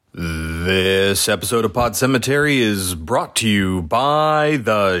This episode of Pod Cemetery is brought to you by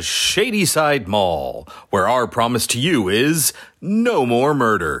the Shady Side Mall, where our promise to you is no more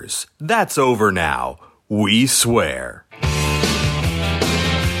murders. That's over now. We swear. Under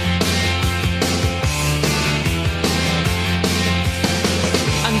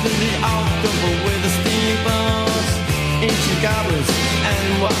the October with the steamboats, ancient goblins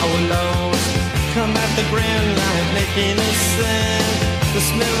and wallows come at the grand light making a sound. The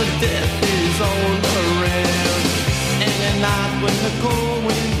smell of death is all around. And at night when the cold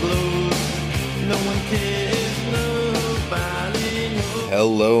wind blows, no one cares, nobody knows.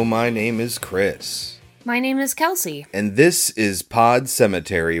 Hello, my name is Chris. My name is Kelsey. And this is Pod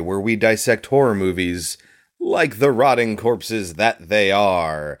Cemetery, where we dissect horror movies like the rotting corpses that they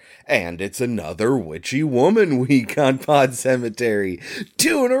are. And it's another witchy woman week on Pod Cemetery.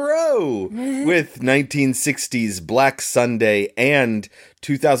 2 in a row! With 1960's Black Sunday and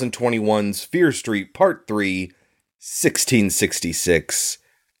 2021's Fear Street Part 3, 1666.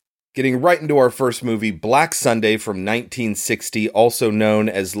 Getting right into our first movie, Black Sunday from 1960, also known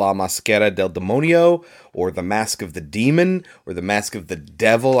as La Maschera del Demonio, or The Mask of the Demon, or The Mask of the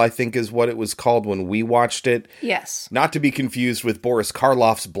Devil, I think is what it was called when we watched it. Yes. Not to be confused with Boris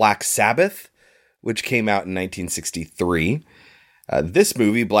Karloff's Black Sabbath, which came out in 1963. This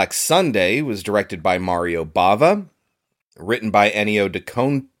movie, Black Sunday, was directed by Mario Bava, written by Ennio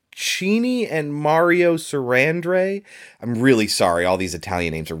DiConcini and Mario Sarandre. I'm really sorry. All these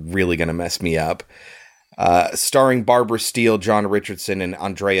Italian names are really going to mess me up. Starring Barbara Steele, John Richardson, and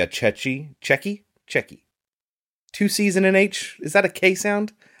Andrea Cecchi. 2 C's and an H? Is that a K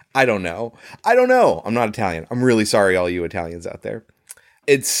sound? I don't know. I'm not Italian. I'm really sorry, all you Italians out there.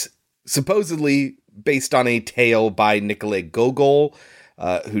 It's supposedly based on a tale by Nikolai Gogol,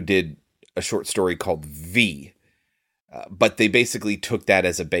 who did a short story called V. But they basically took that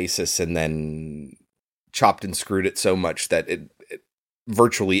as a basis and then chopped and screwed it so much that it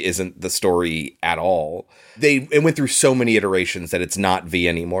virtually isn't the story at all. It went through so many iterations that it's not V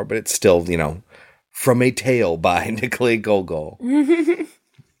anymore, but it's still, from a tale by Nikolai Gogol.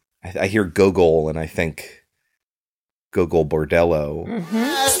 I hear Gogol and I think Gogol Bordello. Mm-hmm.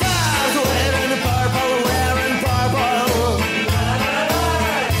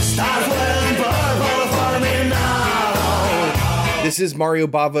 This is Mario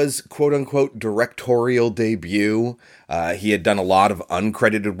Bava's quote-unquote directorial debut. He had done a lot of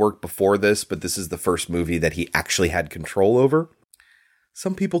uncredited work before this, but this is the first movie that he actually had control over.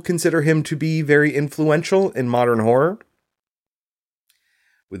 Some people consider him to be very influential in modern horror,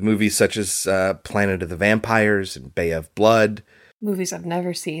 with movies such as Planet of the Vampires and Bay of Blood. Movies I've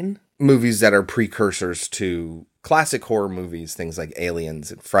never seen. Movies that are precursors to classic horror movies, things like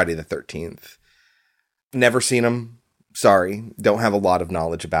Aliens and Friday the 13th. Never seen them. Sorry, don't have a lot of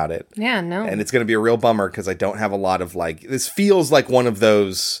knowledge about it. Yeah, no. And it's going to be a real bummer because I don't have a lot of this feels like one of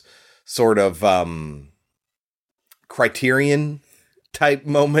those sort of Criterion type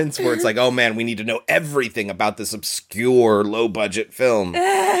moments where it's like, oh man, we need to know everything about this obscure low budget film.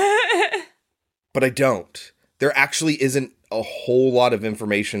 But I don't. There actually isn't a whole lot of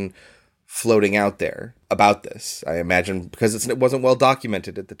information floating out there about this. I imagine because it wasn't well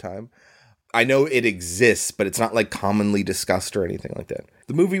documented at the time. I know it exists, but it's not commonly discussed or anything like that.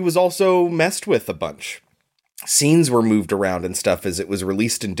 The movie was also messed with a bunch. Scenes were moved around and stuff as it was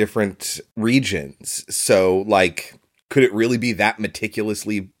released in different regions. So, could it really be that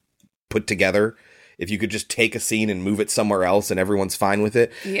meticulously put together? If you could just take a scene and move it somewhere else and everyone's fine with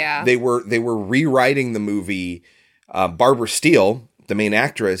it? Yeah. They were rewriting the movie. Barbara Steele, the main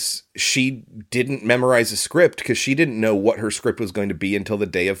actress, she didn't memorize a script because she didn't know what her script was going to be until the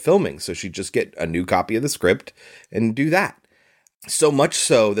day of filming. So she'd just get a new copy of the script and do that. So much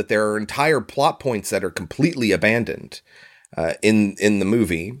so that there are entire plot points that are completely abandoned in the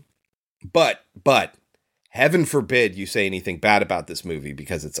movie. But heaven forbid you say anything bad about this movie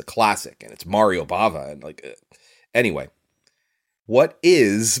because it's a classic and it's Mario Bava. And anyway. What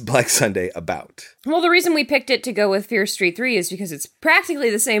is Black Sunday about? Well, the reason we picked it to go with Fear Street 3 is because it's practically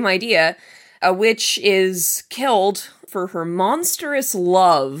the same idea. A witch is killed for her monstrous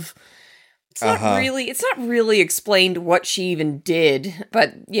love. It's not really explained what she even did,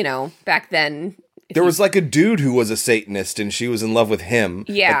 but, back then... There was a dude who was a Satanist and she was in love with him.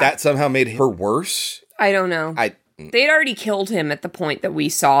 Yeah. But that somehow made her worse? I don't know. They'd already killed him at the point that we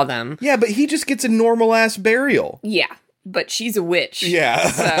saw them. Yeah, but he just gets a normal-ass burial. Yeah. But she's a witch.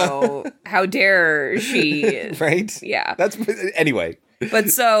 Yeah. So how dare she? Right? Yeah. Anyway. But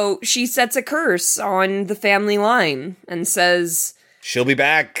so she sets a curse on the family line and says, she'll be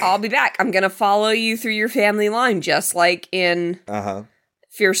back. I'll be back. I'm going to follow you through your family line, just like in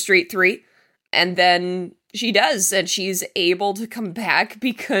Fear Street 3. And then she does, and she's able to come back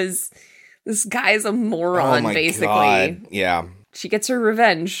because this guy's a moron, basically. God. Yeah. She gets her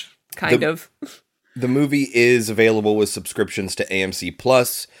revenge, kind of. The movie is available with subscriptions to AMC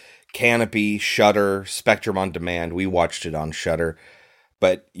Plus, Canopy, Shudder, Spectrum On Demand. We watched it on Shudder.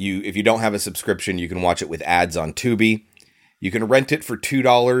 But if you don't have a subscription, you can watch it with ads on Tubi. You can rent it for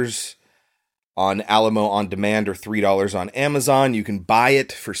 $2 on Alamo On Demand or $3 on Amazon. You can buy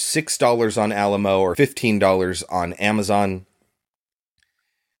it for $6 on Alamo or $15 on Amazon.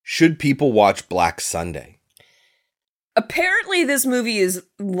 Should people watch Black Sunday? Apparently this movie is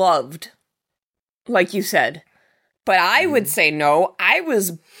loved, like you said. But I would say no. I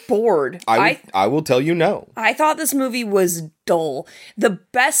was bored. I will tell you no. I thought this movie was dull. The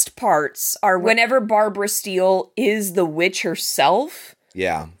best parts are whenever Barbara Steele is the witch herself.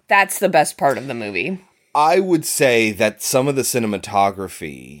 Yeah. That's the best part of the movie. I would say that some of the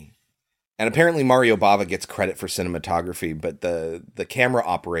cinematography, and apparently Mario Bava gets credit for cinematography, but the camera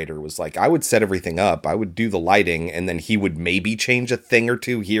operator was like, I would set everything up, I would do the lighting, and then he would maybe change a thing or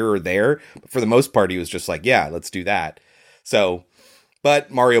two here or there. But for the most part, he was just like, yeah, let's do that. So, but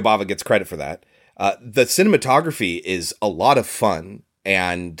Mario Bava gets credit for that. The cinematography is a lot of fun,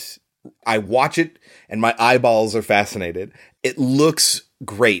 and I watch it, and my eyeballs are fascinated. It looks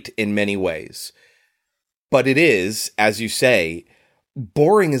great in many ways. But it is, as you say,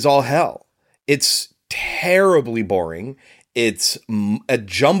 boring as all hell. It's terribly boring. It's a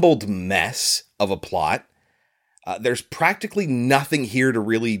jumbled mess of a plot. There's practically nothing here to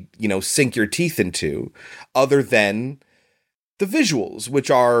really, sink your teeth into other than the visuals,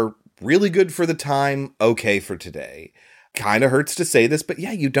 which are really good for the time, okay for today. Kind of hurts to say this, but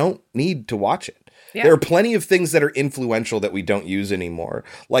yeah, you don't need to watch it. Yeah. There are plenty of things that are influential that we don't use anymore.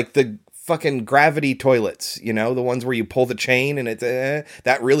 Like the fucking gravity toilets, the ones where you pull the chain and it's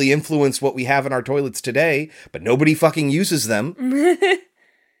that really influenced what we have in our toilets today, but nobody fucking uses them.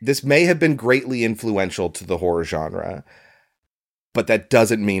 This may have been greatly influential to the horror genre, but that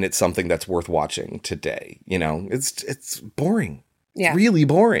doesn't mean it's something that's worth watching today. It's boring. Yeah. It's really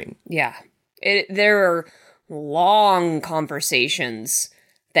boring. Yeah. There are long conversations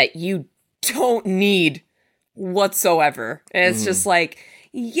that you don't need whatsoever. And it's just like,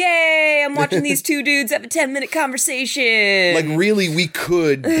 yay, I'm watching these two dudes have a 10-minute conversation. Like, really, we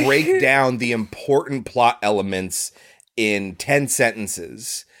could break down the important plot elements in 10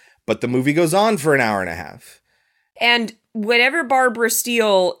 sentences, but the movie goes on for an hour and a half. And whenever Barbara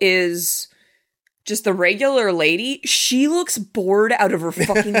Steele is just the regular lady, she looks bored out of her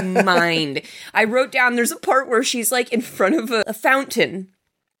fucking mind. I wrote down, there's a part where she's like in front of a fountain.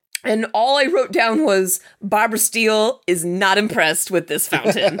 And all I wrote down was, Barbara Steele is not impressed with this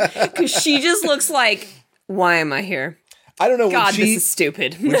fountain. Because she just looks like, why am I here? I don't know. God, this is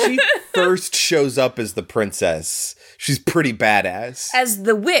stupid. When she first shows up as the princess, she's pretty badass. As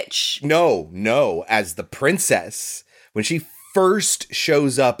the witch. No, as the princess. When she first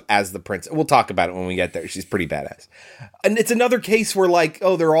shows up as the princess, we'll talk about it when we get there. She's pretty badass. And it's another case where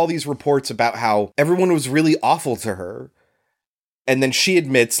there are all these reports about how everyone was really awful to her. And then she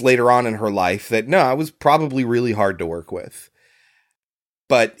admits later on in her life that, no, I was probably really hard to work with.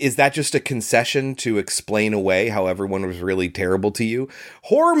 But is that just a concession to explain away how everyone was really terrible to you?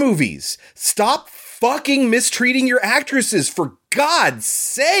 Horror movies, stop fucking mistreating your actresses, for God's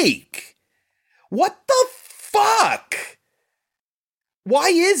sake. What the fuck? Why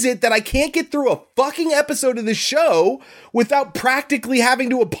is it that I can't get through a fucking episode of the show without practically having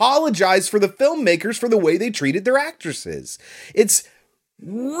to apologize for the filmmakers for the way they treated their actresses? It's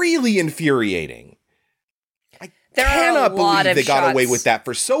really infuriating. I cannot believe they got away with that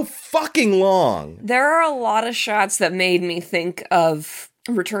for so fucking long. There are a lot of shots that made me think of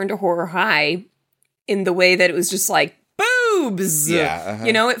Return to Horror High in the way that it was just like, boobs! Yeah.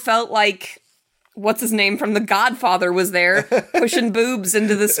 Uh-huh. It felt like, what's his name from The Godfather was there pushing boobs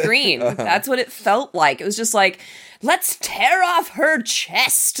into the screen. That's what it felt like. It was just like, let's tear off her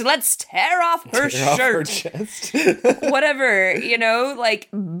chest. Let's tear off her shirt. Whatever, like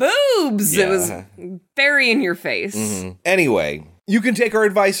boobs. Yeah. It was very in your face. Mm-hmm. Anyway, you can take our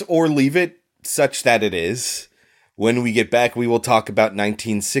advice or leave it such that it is. When we get back, we will talk about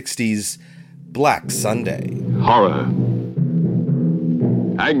 1960s Black Sunday. Horror.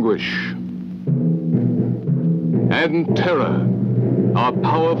 Anguish. And terror are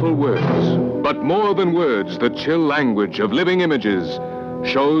powerful words, but more than words, the chill language of living images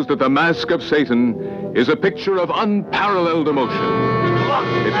shows that the Mask of Satan is a picture of unparalleled emotion.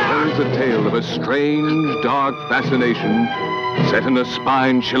 It tells a tale of a strange, dark fascination set in a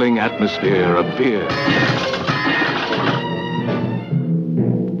spine-chilling atmosphere of fear.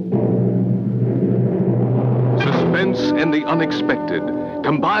 and the unexpected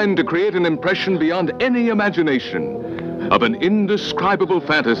combine to create an impression beyond any imagination of an indescribable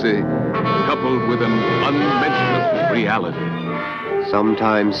fantasy coupled with an unmentionable reality.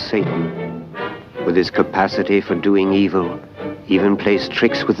 Sometimes Satan, with his capacity for doing evil, even plays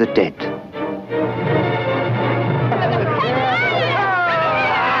tricks with the dead.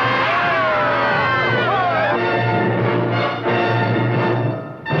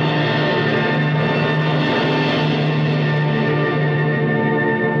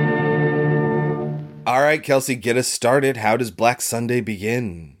 All right, Kelsey, get us started. How does Black Sunday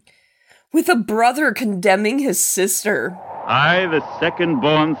begin? With a brother condemning his sister. I, the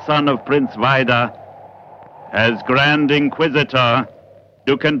second-born son of Prince Vida, as Grand Inquisitor,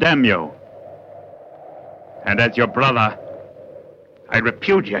 do condemn you. And as your brother, I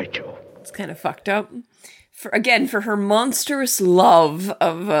repudiate you. It's kind of fucked up. For her monstrous love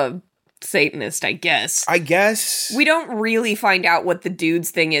of a Satanist, I guess. We don't really find out what the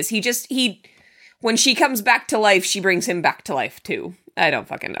dude's thing is. When she comes back to life, she brings him back to life, too. I don't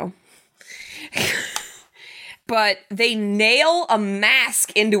fucking know. But they nail a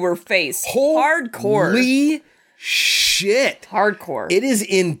mask into her face. Hardcore. Holy shit. Hardcore. It is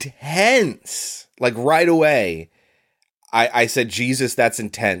intense. Like, right away, I said, Jesus, that's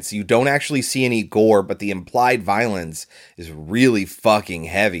intense. You don't actually see any gore, but the implied violence is really fucking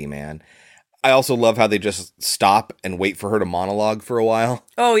heavy, man. I also love how they just stop and wait for her to monologue for a while.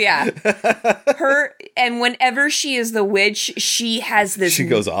 Oh, yeah. And whenever she is the witch, she has this... She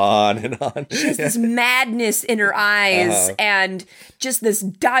goes on and on. She has this madness in her eyes and just this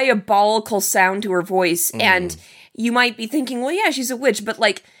diabolical sound to her voice. And you might be thinking, well, yeah, she's a witch. But,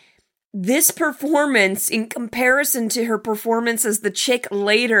 like, this performance, in comparison to her performance as the chick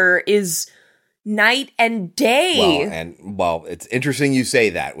later, is... night and day. Well, it's interesting you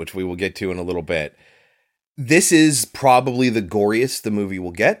say that, which we will get to in a little bit. This is probably the goriest the movie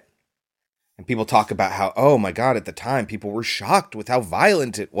will get. And people talk about how, oh my God, at the time, people were shocked with how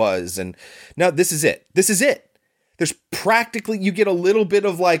violent it was. And no, this is it. This is it. There's practically, you get a little bit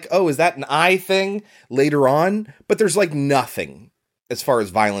of like, oh, is that an eye thing later on? But there's like nothing. As far as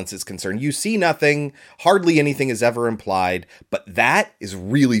violence is concerned, you see nothing, hardly anything is ever implied, but that is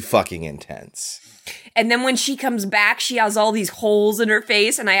really fucking intense. And then when she comes back, she has all these holes in her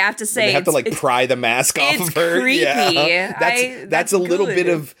face, and I have to say, they have to pry the mask off of her. It's creepy. Yeah. That's a little bit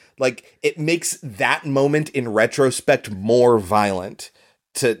of like, it makes that moment in retrospect more violent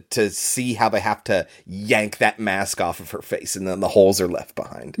to see how they have to yank that mask off of her face, and then the holes are left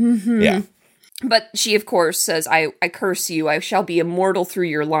behind. Mm-hmm. Yeah. But she, of course, says, I curse you. I shall be immortal through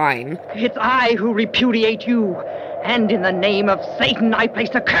your line. It's I who repudiate you, and in the name of Satan, I place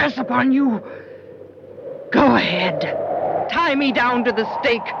a curse upon you. Go ahead. Tie me down to the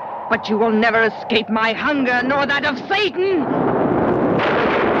stake, but you will never escape my hunger, nor that of Satan.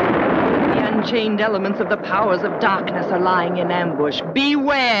 The unchained elements of the powers of darkness are lying in ambush.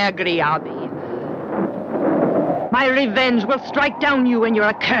 Beware, Griabi. My revenge will strike down you and your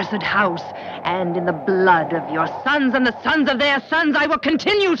accursed house, and in the blood of your sons and the sons of their sons, I will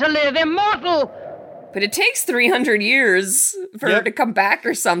continue to live immortal. But it takes 300 years for her to come back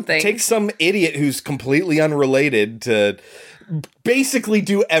or something. It takes some idiot who's completely unrelated to basically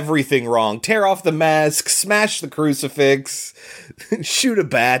do everything wrong. Tear off the mask, smash the crucifix, shoot a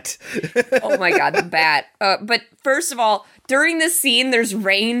bat. Oh my God, the bat. But first of all, during this scene, there's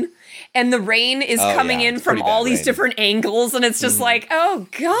rain. And the rain is coming in from all these different angles, and it's just like, oh,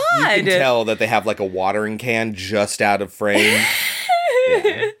 God. You can tell that they have, like, a watering can just out of frame.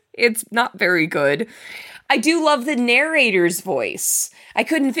 It's not very good. I do love the narrator's voice. I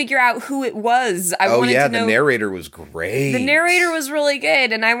couldn't figure out who it was. I wanted to know. The narrator was great. The narrator was really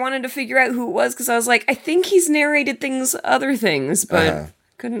good, and I wanted to figure out who it was, because I was like, I think he's narrated other things, but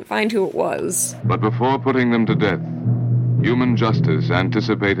couldn't find who it was. But before putting them to death, human justice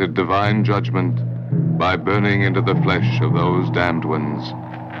anticipated divine judgment by burning into the flesh of those damned ones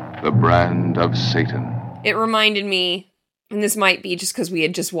the brand of Satan. It reminded me, and this might be just because we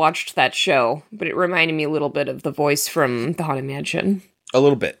had just watched that show, but it reminded me a little bit of the voice from The Haunted Mansion. A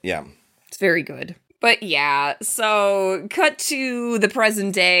little bit, yeah. It's very good. But yeah, so cut to the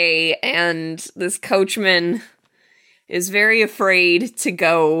present day, and this coachman is very afraid to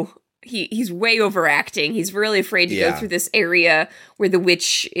go. He's way overacting. He's really afraid to go through this area where the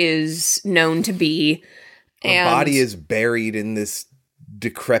witch is known to be. Her body is buried in this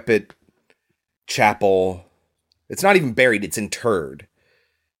decrepit chapel. It's not even buried, it's interred.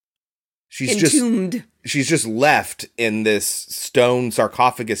 She's entombed. She's just left in this stone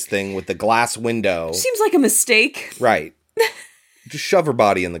sarcophagus thing with the glass window. Seems like a mistake. Right. Just shove her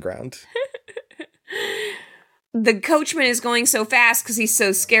body in the ground. the coachman is going so fast because he's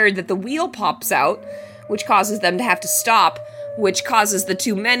so scared that the wheel pops out, which causes them to have to stop, which causes the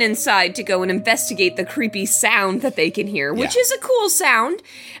two men inside to go and investigate the creepy sound that they can hear, which is a cool sound.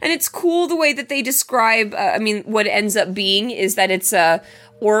 And it's cool the way that they describe, what it ends up being is that it's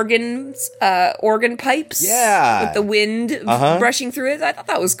organ pipes. Yeah. With the wind brushing through it. I thought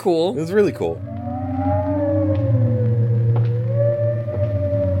that was cool. It was really cool.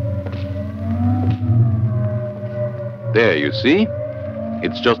 There, you see?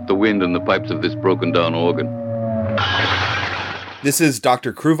 It's just the wind and the pipes of this broken down organ. This is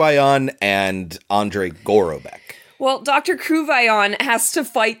Dr. Kruvayan and Andrei Gorobek. Well, Dr. Kruvayan has to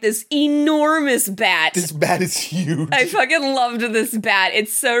fight this enormous bat. This bat is huge. I fucking loved this bat.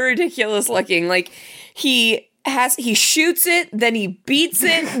 It's so ridiculous looking. Like, he shoots it, then he beats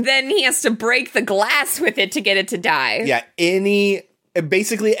it, then he has to break the glass with it to get it to die. Yeah,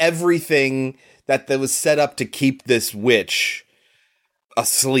 basically everything that was set up to keep this witch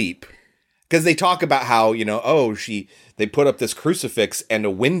asleep. Because they talk about how, they put up this crucifix and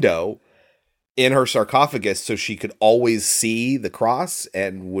a window in her sarcophagus so she could always see the cross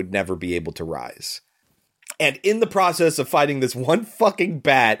and would never be able to rise. And in the process of fighting this one fucking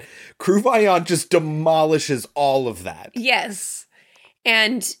bat, Kruvayan just demolishes all of that. Yes.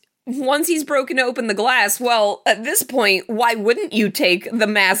 And once he's broken open the glass, well, at this point, why wouldn't you take the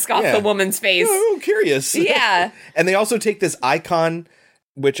mask off the woman's face? I'm curious. Yeah. And they also take this icon,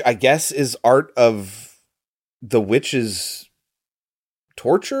 which I guess is art of the witch's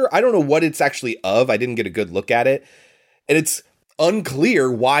torture. I don't know what it's actually of. I didn't get a good look at it. And it's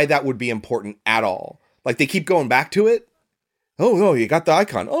unclear why that would be important at all. Like, they keep going back to it. Oh, no, you got the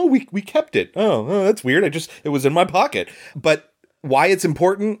icon. Oh, we kept it. Oh, that's weird. It was in my pocket. But why it's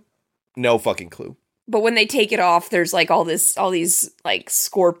important? No fucking clue. But when they take it off, there's like all these like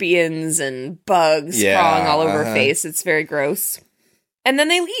scorpions and bugs crawling all over her face. It's very gross. And then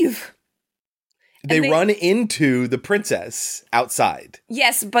they leave. They run into the princess outside.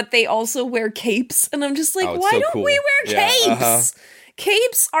 Yes, but they also wear capes. And I'm just like, why don't we wear capes?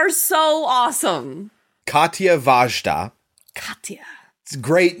 Capes are so awesome. Katya Vajda. Katya. It's a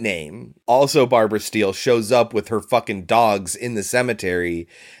great name. Also, Barbara Steele shows up with her fucking dogs in the cemetery.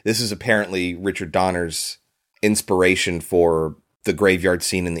 This is apparently Richard Donner's inspiration for the graveyard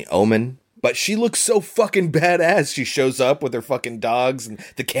scene in The Omen. But she looks so fucking badass. She shows up with her fucking dogs and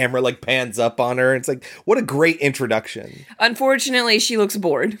the camera like pans up on her. It's like, what a great introduction. Unfortunately, she looks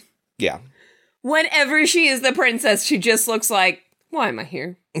bored. Yeah. Whenever she is the princess, she just looks like, why am I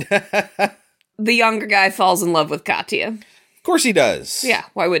here? The younger guy falls in love with Katya. Of course he does. Yeah,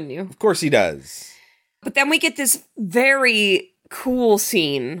 why wouldn't you? Of course he does. But then we get this very cool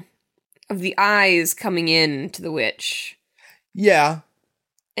scene of the eyes coming in to the witch. Yeah.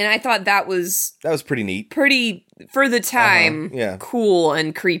 And I thought that was pretty neat. Pretty, for the time, cool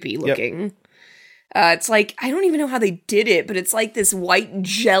and creepy looking. Yep. It's like, I don't even know how they did it, but it's like this white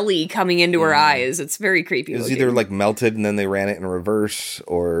jelly coming into her eyes. It's very creepy looking. It was either like melted and then they ran it in reverse,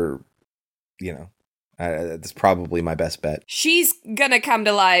 or, that's probably my best bet. She's gonna come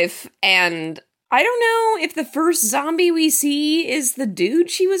to life, and I don't know if the first zombie we see is the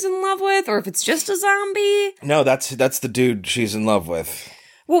dude she was in love with, or if it's just a zombie. No, that's the dude she's in love with.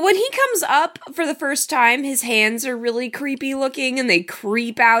 Well, when he comes up for the first time, his hands are really creepy looking, and they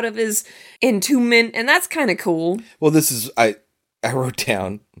creep out of his entombment, and that's kind of cool. Well, this is, I wrote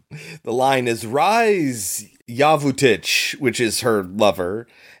down, the line is, "Rise, Yavutich," which is her lover,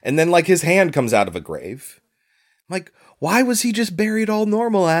 and then, like, his hand comes out of a grave. I'm like, why was he just buried all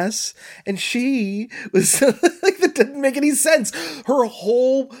normal ass? And she was, like, that didn't make any sense. The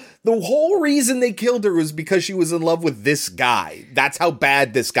whole reason they killed her was because she was in love with this guy. That's how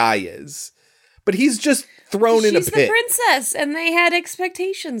bad this guy is. But he's just thrown in a pit. She's the princess, and they had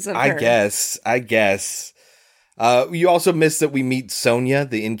expectations of her. I guess. You also missed that we meet Sonia,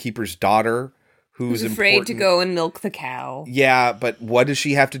 the innkeeper's daughter, who's afraid to go and milk the cow. Yeah, but what does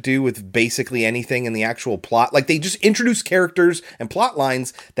she have to do with basically anything in the actual plot? Like, they just introduce characters and plot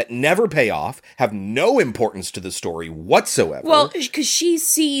lines that never pay off, have no importance to the story whatsoever. Well, because she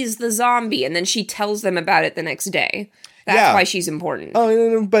sees the zombie, and then she tells them about it the next day. That's why she's important.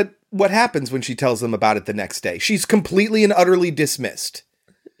 Oh, but what happens when she tells them about it the next day? She's completely and utterly dismissed.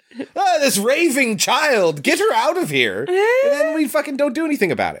 This raving child, get her out of here. And then we fucking don't do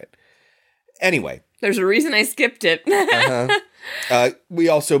anything about it. Anyway. There's a reason I skipped it. We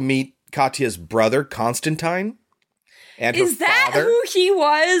also meet Katya's brother, Constantine. And her Is that father. who he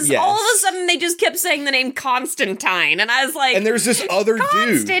was? Yes. All of a sudden, they just kept saying the name Constantine. And I was like... And there's this other dude.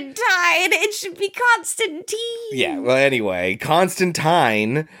 Constantine! It should be Constantine! Yeah, well, anyway,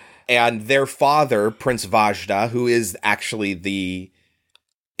 Constantine And their father, Prince Vajda, who is actually the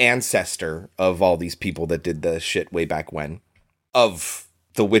ancestor of all these people that did the shit way back when, of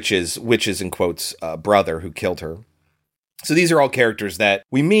the witches in quotes, brother who killed her. So these are all characters that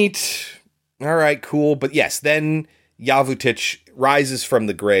we meet. All right, cool. But yes, then Yavutic rises from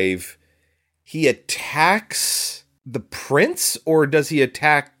the grave. He attacks the prince, or does he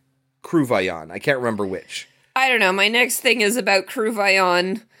attack Kruvayan? I can't remember which. I don't know. My next thing is about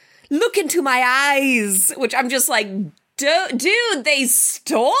Kruvayan. Look into my eyes, which I'm just like, dude, they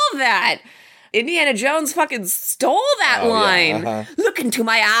stole that. Indiana Jones fucking stole that line. Yeah, Look into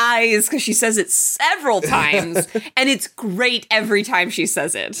my eyes, because she says it several times, and it's great every time she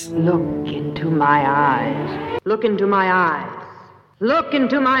says it. Look into my eyes. Look into my eyes. Look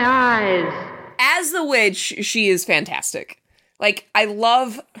into my eyes. As the witch, she is fantastic. Like, I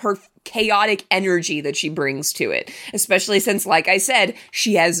love her chaotic energy that she brings to it, especially since, like I said,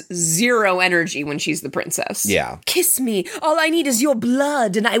 she has zero energy when she's the princess. Yeah. Kiss me. All I need is your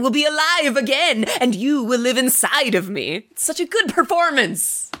blood, and I will be alive again, and you will live inside of me. It's such a good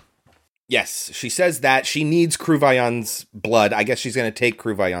performance. Yes, she says that she needs Kruvayan's blood. I guess she's going to take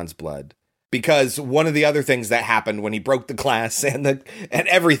Kruvayan's blood. Because one of the other things that happened when he broke the glass and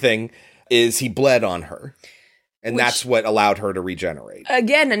everything is he bled on her. And that's what allowed her to regenerate.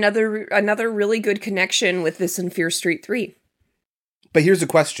 Again, another really good connection with this in Fear Street 3. But here's a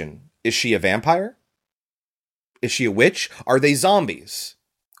question. Is she a vampire? Is she a witch? Are they zombies?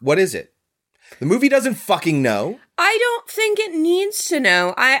 What is it? The movie doesn't fucking know. I don't think it needs to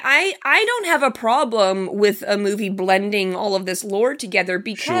know. I don't have a problem with a movie blending all of this lore together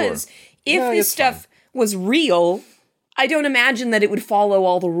because if this stuff was real, I don't imagine that it would follow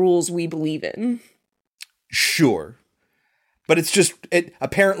all the rules we believe in. Sure. But it's just,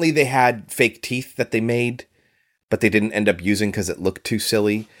 apparently they had fake teeth that they made, but they didn't end up using because it looked too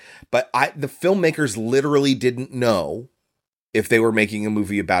silly. But the filmmakers literally didn't know if they were making a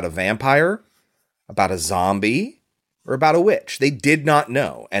movie about a vampire, about a zombie, or about a witch. They did not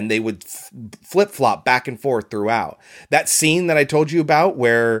know, and they would flip-flop back and forth throughout. That scene that I told you about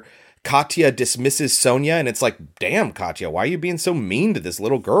where Katya dismisses Sonia, and it's like, damn, Katya, why are you being so mean to this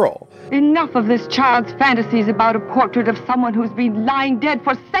little girl? Enough of this child's fantasies about a portrait of someone who's been lying dead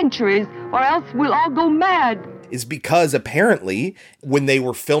for centuries, or else we'll all go mad. Is because apparently, when they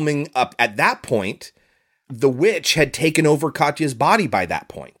were filming up at that point, the witch had taken over Katya's body by that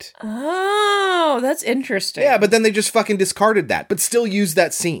point. Oh, that's interesting. Yeah, but then they just fucking discarded that, but still used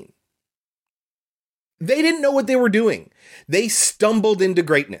that scene. They didn't know what they were doing. They stumbled into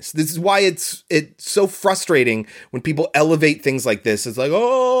greatness. This is why it's so frustrating when people elevate things like this. It's like,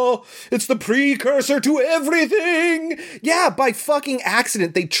 oh, it's the precursor to everything. Yeah, by fucking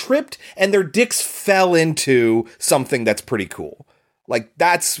accident, they tripped and their dicks fell into something that's pretty cool. Like,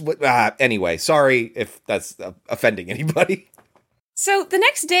 that's what... anyway, sorry if that's offending anybody. So the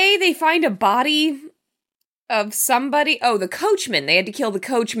next day, they find a body of somebody. Oh, the coachman. They had to kill the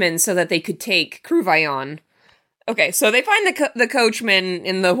coachman so that they could take Kruvayan. Okay, so they find the coachman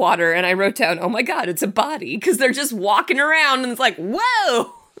in the water, and I wrote down, oh my god, it's a body, because they're just walking around, and it's like,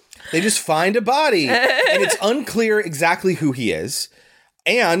 whoa! They just find a body, and it's unclear exactly who he is,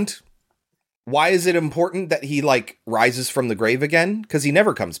 and why is it important that he, like, rises from the grave again? Because he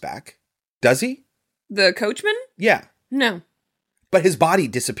never comes back. Does he? The coachman? Yeah. No. But his body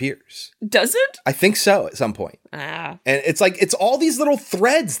disappears. Does it? I think so at some point. Ah. And it's like, it's all these little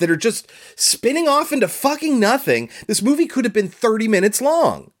threads that are just spinning off into fucking nothing. This movie could have been 30 minutes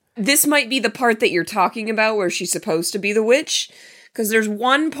long. This might be the part that you're talking about where she's supposed to be the witch. Because there's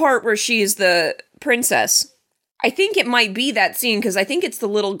one part where she is the princess. I think it might be that scene, because I think it's the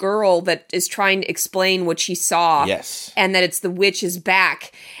little girl that is trying to explain what she saw. Yes. And that it's the witch is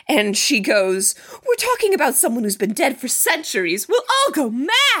back. And she goes, we're talking about someone who's been dead for centuries. We'll all go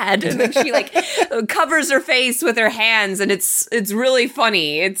mad. And then she, like, covers her face with her hands. And it's really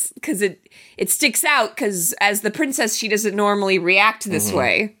funny. It's because it sticks out, because as the princess, she doesn't normally react this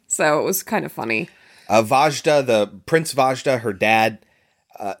way. So it was kind of funny. Vajda, the Prince Vajda, her dad,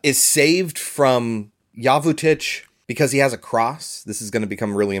 is saved from Yavutic because he has a cross. This is going to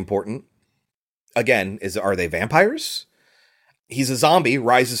become really important. Again, are they vampires? He's a zombie,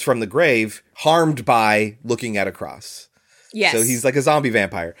 rises from the grave, harmed by looking at a cross. Yes. So he's like a zombie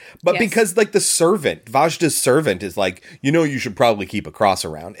vampire. But because, like, the servant, Vajda's servant is like, you should probably keep a cross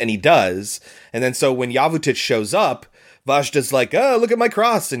around. And he does. And then so when Yavutic shows up, Vajda's like, oh, look at my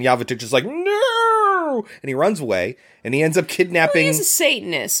cross. And Yavutic is like, no! And he runs away. And he ends up kidnapping... Well, he's a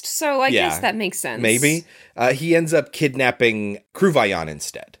Satanist, so I guess that makes sense. Maybe. He ends up kidnapping Kruvayan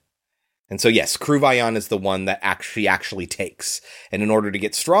instead. And so, yes, Kruvayan is the one that she actually takes. And in order to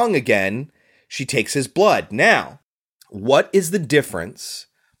get strong again, she takes his blood. Now, what is the difference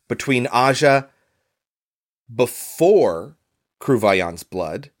between Aja before Kruvayan's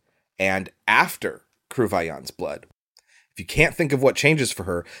blood and after Kruvayan's blood? If you can't think of what changes for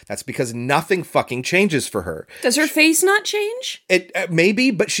her, that's because nothing fucking changes for her. Does her face not change? It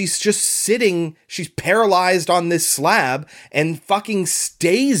maybe, but she's just sitting, she's paralyzed on this slab and fucking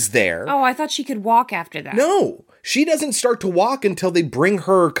stays there. Oh, I thought she could walk after that. No, she doesn't start to walk until they bring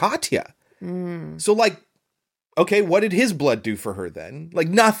her Katya. So, like, okay, what did his blood do for her then? Like,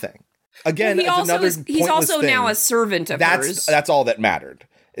 nothing. Again, well, he's also thing. Now a servant of hers. That's all that mattered.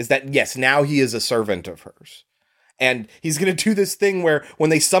 Is that, yes, now he is a servant of hers. And he's going to do this thing where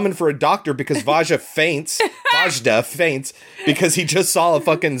when they summon for a doctor because Vajda faints because he just saw a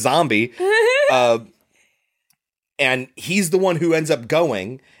fucking zombie. And he's the one who ends up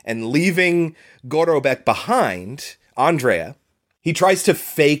going and leaving Gorobec behind, Andrea. He tries to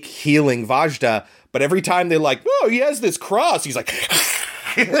fake healing Vajda, but every time they're like, oh, he has this cross, he's like,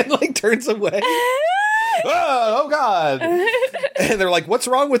 and like turns away. Oh God. And they're like, what's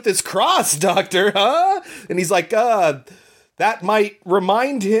wrong with this cross, doctor, huh? And he's like, that might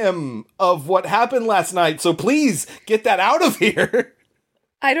remind him of what happened last night, so please get that out of here.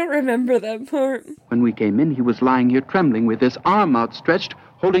 I don't remember that part. When we came in, he was lying here trembling with his arm outstretched,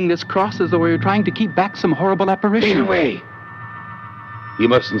 holding this cross as though he were trying to keep back some horrible apparition. Stay away. You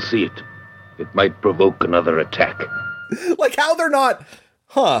mustn't see it. It might provoke another attack. Like how they're not,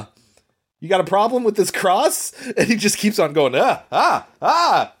 you got a problem with this cross? And he just keeps on going, and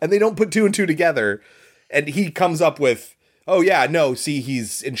they don't put two and two together. And he comes up with, oh yeah, no, see,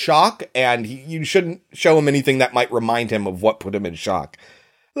 he's in shock, and you shouldn't show him anything that might remind him of what put him in shock.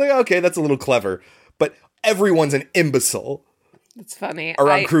 Like, okay, that's a little clever. But everyone's an imbecile. It's funny.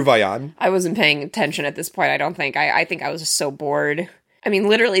 Around Kruvayan. I wasn't paying attention at this point, I don't think. I think I was just so bored. I mean,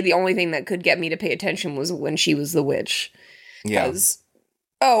 literally the only thing that could get me to pay attention was when she was the witch. Yeah.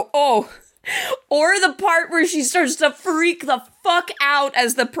 Or the part where she starts to freak the fuck out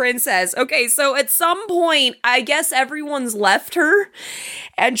as the princess. Okay, so at some point, I guess everyone's left her,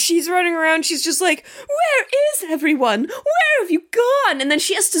 and she's running around, she's just like, where is everyone? Where have you gone? And then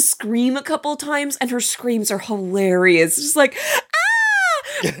she has to scream a couple times, and her screams are hilarious. It's just like,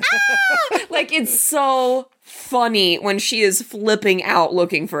 like, it's so funny when she is flipping out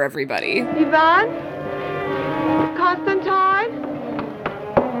looking for everybody. Ivan? Constantine?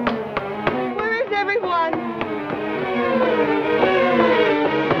 Where is everyone?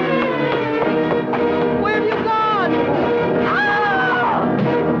 Where have you gone?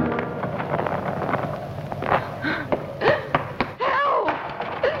 Help!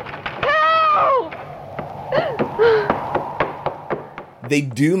 Help! They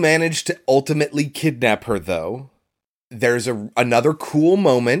do manage to ultimately kidnap her, though. There's another cool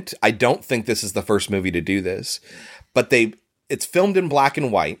moment. I don't think this is the first movie to do this, but it's filmed in black and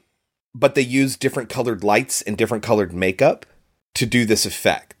white, but they use different colored lights and different colored makeup to do this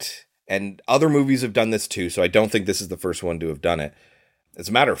effect. And other movies have done this too, so I don't think this is the first one to have done it. As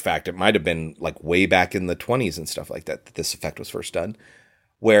a matter of fact, it might have been like way back in the 20s and stuff like that this effect was first done,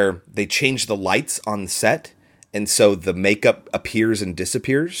 where they change the lights on the set, and so the makeup appears and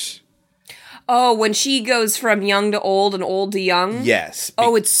disappears. Oh, when she goes from young to old and old to young? Yes.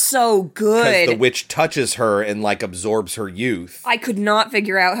 Oh, it's so good. Because the witch touches her and, like, absorbs her youth. I could not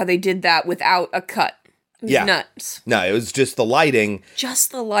figure out how they did that without a cut. It was nuts. No, it was just the lighting.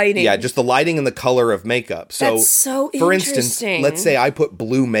 Just the lighting. Yeah, just the lighting and the color of makeup. So, that's so for instance, let's say I put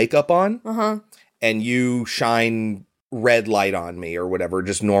blue makeup on, and you shine red light on me or whatever,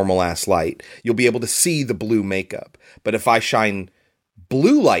 just normal-ass light. You'll be able to see the blue makeup. But if I shine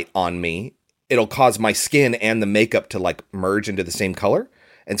blue light on me, it'll cause my skin and the makeup to like merge into the same color.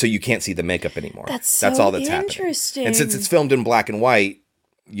 And so you can't see the makeup anymore. That's all that's interesting. Happening. And since it's filmed in black and white,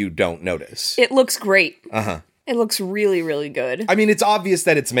 you don't notice. It looks great. Uh-huh. It looks really, really good. I mean, it's obvious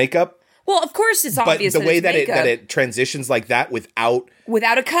that it's makeup. Well, of course it's obvious, but the way that makeup. it transitions like that without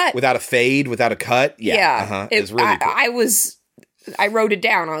a cut, without a fade, without a cut, is really cool. I wrote it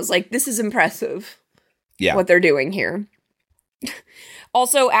down. I was like, this is impressive. Yeah, what they're doing here.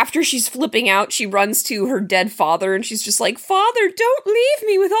 Also, after she's flipping out, she runs to her dead father and she's just like, Father, don't leave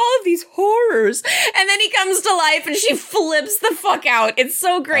me with all of these horrors. And then he comes to life and she flips the fuck out. It's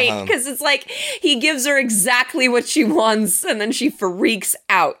so great because it's like he gives her exactly what she wants and then she freaks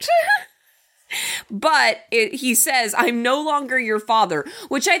out. But he says, I'm no longer your father,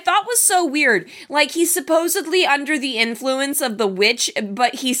 which I thought was so weird. Like, he's supposedly under the influence of the witch,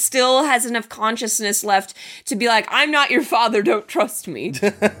 but he still has enough consciousness left to be like, I'm not your father, don't trust me.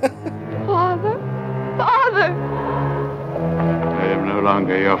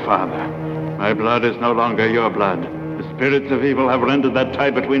 longer your father. My blood is no longer your blood. The spirits of evil have rendered that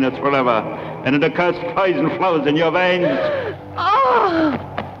tie between us forever, and an accursed poison flows in your veins.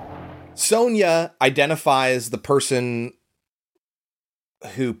 Sonia identifies the person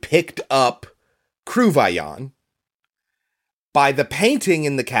who picked up Kruvayan by the painting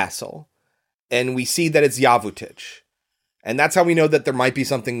in the castle, and we see that it's Yavutich. And that's how we know that there might be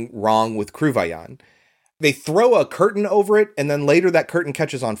something wrong with Kruvayan. They throw a curtain over it, and then later that curtain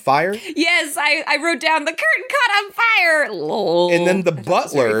catches on fire. Yes, I wrote down the curtain caught on fire. Lol. And then the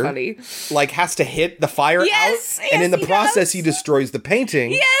butler has to hit the fire out. And in the process, he destroys the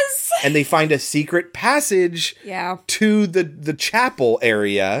painting. Yes. And they find a secret passage to the chapel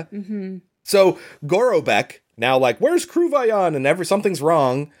area. Mm-hmm. So Gorobek, now like, where's Kruvayan? And something's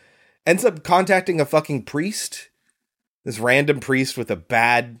wrong. Ends up contacting a fucking priest. This random priest with a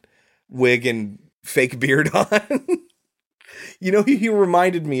bad wig and fake beard on. You know who he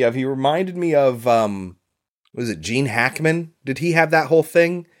reminded me of? He reminded me of, was it Gene Hackman? Did he have that whole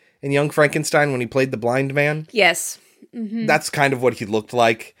thing in Young Frankenstein when he played the blind man? Yes. Mm-hmm. That's kind of what he looked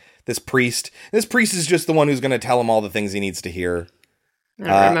like, this priest. This priest is just the one who's going to tell him all the things he needs to hear. I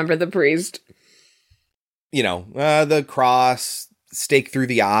don't remember the priest. You know, the cross, stake through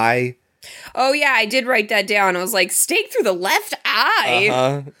the eye. Oh, yeah, I did write that down. I was like, stake through the left eye.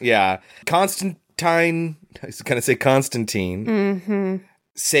 Uh-huh, yeah. Constantine, I was going to say Constantine,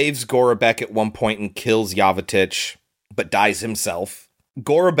 saves Gorobek at one point and kills Yavutich, but dies himself.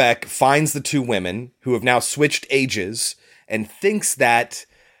 Gorobek finds the two women, who have now switched ages, and thinks that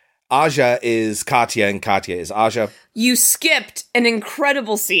Aja is Katya and Katya is Aja. You skipped an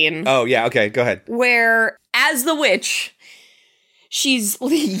incredible scene. Oh, yeah, okay, go ahead. Where, as the witch, she's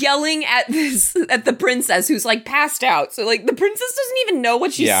yelling at the princess who's like passed out. So like the princess doesn't even know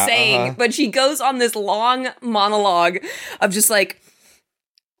what she's saying, but she goes on this long monologue of just like,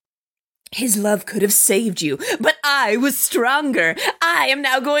 his love could have saved you, but I was stronger. I am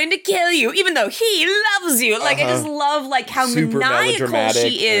now going to kill you, even though he loves you. Like, I just love, like, how super maniacal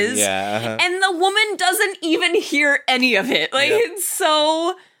she is. And the woman doesn't even hear any of it. Like, it's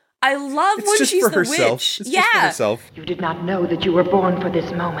so... I love when she's the witch. It's just for herself. You did not know that you were born for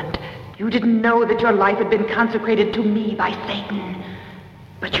this moment. You didn't know that your life had been consecrated to me by Satan.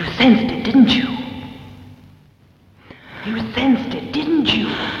 But you sensed it, didn't you? You sensed it, didn't you?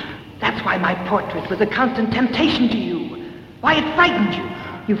 That's why my portrait was a constant temptation to you. Why it frightened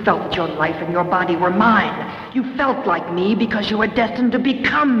you. You felt that your life and your body were mine. You felt like me because you were destined to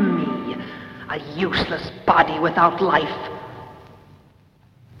become me. A useless body without life.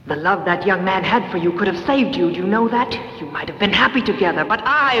 The love that young man had for you could have saved you. Do you know that? You might have been happy together, but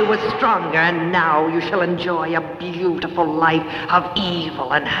I was stronger, and now you shall enjoy a beautiful life of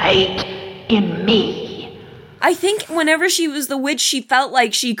evil and hate in me. I think whenever she was the witch, she felt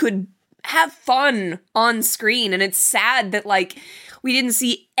like she could have fun on screen, and it's sad that, like, we didn't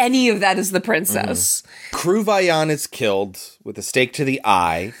see any of that as the princess. Kruvayan is killed with a stake to the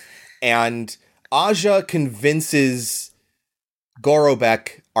eye, and Aja convinces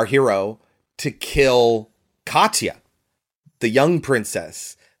Gorobek, our hero, to kill Katya, the young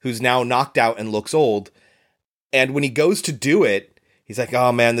princess, who's now knocked out and looks old. And when he goes to do it, he's like,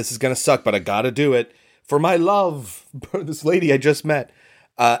 oh man, this is gonna suck, but I gotta do it. For my love, this lady I just met,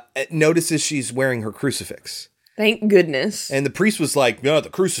 notices she's wearing her crucifix. Thank goodness. And the priest was like, no, the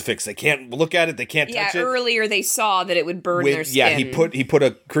crucifix, they can't look at it, they can't touch it. Yeah, earlier they saw that it would burn their skin. Yeah, he put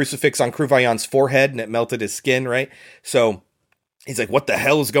a crucifix on Kruvayan's forehead and it melted his skin, right? So he's like, what the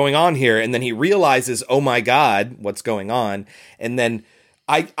hell is going on here? And then he realizes, oh my God, what's going on? And then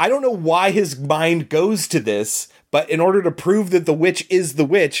I don't know why his mind goes to this, but in order to prove that the witch is the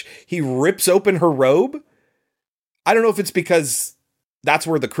witch, he rips open her robe. I don't know if it's because that's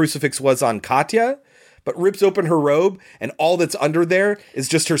where the crucifix was on Katya, but rips open her robe, and all that's under there is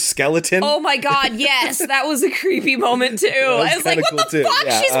just her skeleton. Oh my God, yes. That was a creepy moment, too. I was like, what the fuck?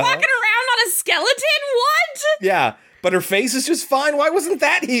 Yeah, she's walking around on a skeleton? What? Yeah, but her face is just fine. Why wasn't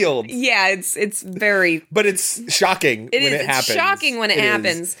that healed? Yeah, it's very... But it's shocking when it happens. It's shocking when it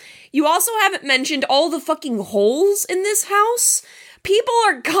happens. You also haven't mentioned all the fucking holes in this house. People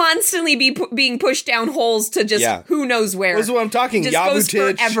are constantly being pushed down holes to just who knows where. That's what I'm talking.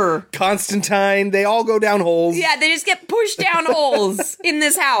 Yavutich, Constantine, they all go down holes. Yeah, they just get pushed down holes in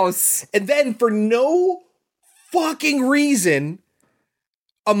this house. And then for no fucking reason,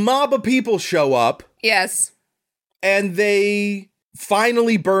 a mob of people show up. Yes. And they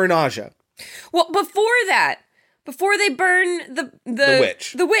finally burn Aja. Well, before they burn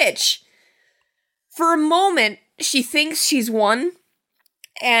the witch, for a moment, she thinks she's won.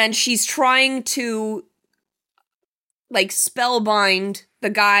 And she's trying to like spellbind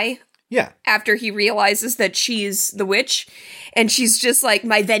the guy. Yeah. After he realizes that she's the witch. And she's just like,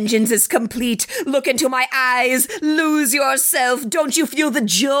 my vengeance is complete. Look into my eyes. Lose yourself. Don't you feel the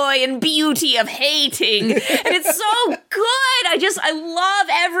joy and beauty of hating? And it's so good. I love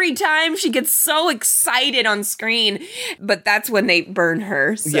every time she gets so excited on screen. But that's when they burn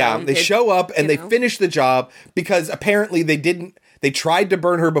her. So yeah, they show up and they finish the job because apparently they tried to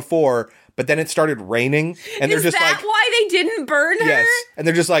burn her before, but then it started raining. And they're just like, why they didn't burn her? Yes. And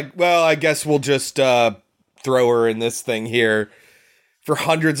they're just like, well, I guess we'll just throw her in this thing here for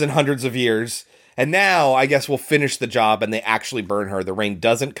hundreds and hundreds of years. And now I guess we'll finish the job and they actually burn her. The rain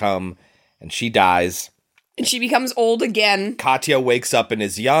doesn't come and she dies. And she becomes old again. Katya wakes up and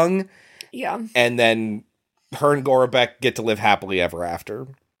is young. Yeah. And then her and Gorobek get to live happily ever after.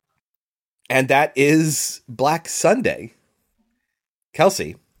 And that is Black Sunday.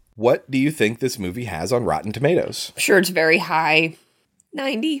 Kelsey, what do you think this movie has on Rotten Tomatoes? Sure, it's very high.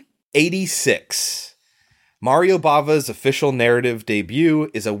 90. 86. Mario Bava's official narrative debut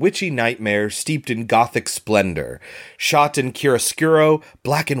is a witchy nightmare steeped in gothic splendor, shot in chiaroscuro,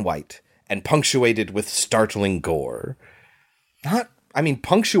 black and white, and punctuated with startling gore.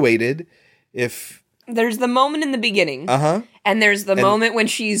 Punctuated if... There's the moment in the beginning. Uh-huh. And there's the moment when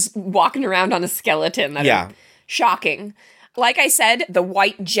she's walking around on a skeleton that are shocking. Like I said, the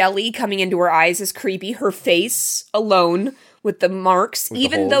white jelly coming into her eyes is creepy. Her face alone with the marks, with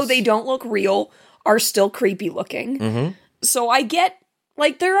even though they don't look real, are still creepy looking. Mm-hmm. So I get,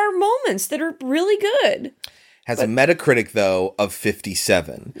 like, there are moments that are really good. Has a Metacritic, though, of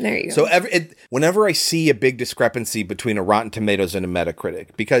 57. There you go. So whenever I see a big discrepancy between a Rotten Tomatoes and a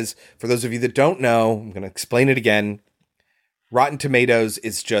Metacritic, because for those of you that don't know, I'm going to explain it again. Rotten Tomatoes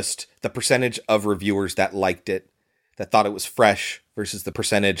is just the percentage of reviewers that liked it, that thought it was fresh, versus the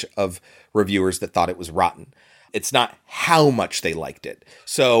percentage of reviewers that thought it was rotten. It's not how much they liked it.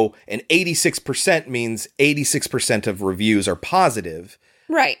 So an 86% means 86% of reviews are positive.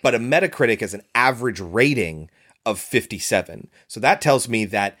 Right. But a Metacritic is an average rating of 57. So that tells me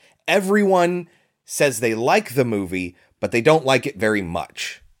that everyone says they like the movie, but they don't like it very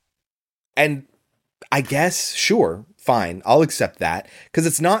much. And I guess, sure, fine, I'll accept that, because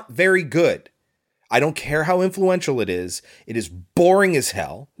it's not very good. I don't care how influential it is. It is boring as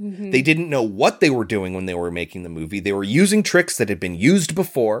hell. Mm-hmm. They didn't know what they were doing when they were making the movie. They were using tricks that had been used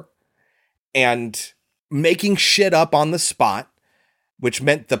before and making shit up on the spot, which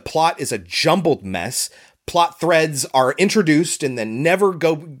meant the plot is a jumbled mess. Plot threads are introduced and then never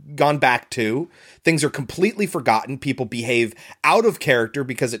gone back to. Things are completely forgotten. People behave out of character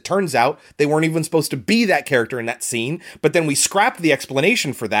because it turns out they weren't even supposed to be that character in that scene. But then we scrapped the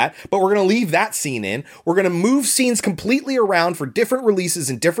explanation for that, but we're going to leave that scene in. We're going to move scenes completely around for different releases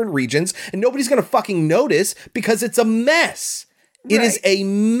in different regions, and nobody's going to fucking notice because it's a mess. Right. It is a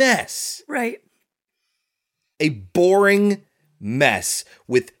mess. Right. A boring mess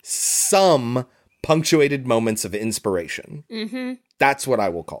with some punctuated moments of inspiration. Mm-hmm. That's what I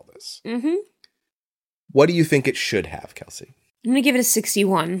will call this. Mm-hmm. What do you think it should have, Kelsey? I'm going to give it a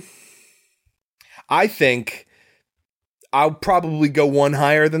 61. I think I'll probably go one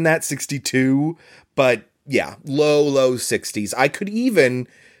higher than that, 62. But yeah, low 60s. I could even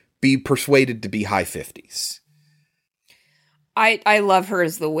be persuaded to be high 50s. I love her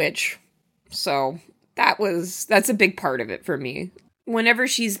as the witch. So that's a big part of it for me. Whenever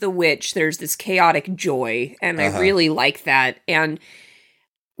she's the witch, there's this chaotic joy, and I really like that. And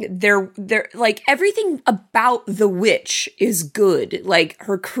they're like, everything about the witch is good. Like,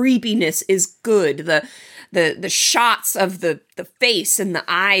 her creepiness is good. The shots of the face and the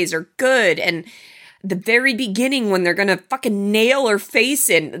eyes are good. And the very beginning when they're gonna fucking nail her face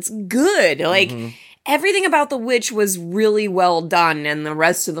in, it's good. Like, everything about the witch was really well done, and the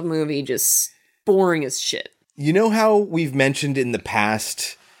rest of the movie just boring as shit. You know how we've mentioned in the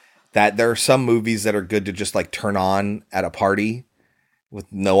past that there are some movies that are good to just like turn on at a party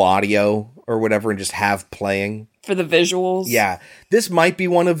with no audio or whatever and just have playing? For the visuals? Yeah. This might be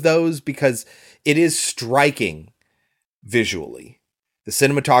one of those because it is striking visually. The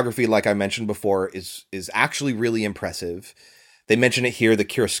cinematography, like I mentioned before, is actually really impressive. They mention it here, the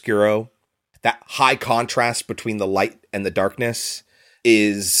chiaroscuro. That high contrast between the light and the darkness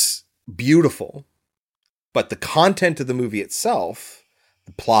is beautiful. But the content of the movie itself,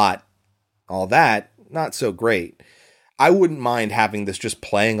 the plot, all that, not so great. I wouldn't mind having this just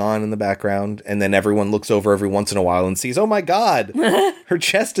playing on in the background, and then everyone looks over every once in a while and sees, oh my God, her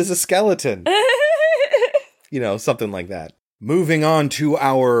chest is a skeleton. You know, something like that. Moving on to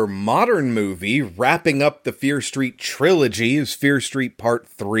our modern movie, wrapping up the Fear Street trilogy is Fear Street Part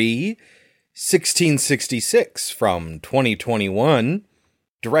 3. 1666 from 2021.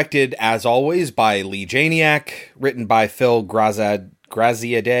 Directed, as always, by Lee Janiak. Written by Phil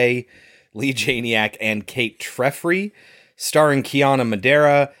Graziadei, Lee Janiak, and Kate Trefry. Starring Kiana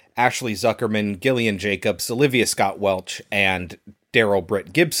Madeira, Ashley Zuckerman, Gillian Jacobs, Olivia Scott Welch, and Daryl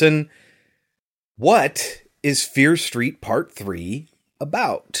Britt Gibson. What is Fear Street Part 3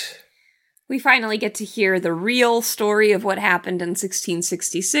 about? We finally get to hear the real story of what happened in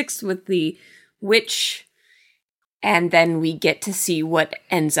 1666 with the witch, and then we get to see what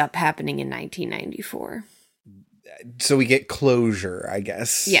ends up happening in 1994. So we get closure, I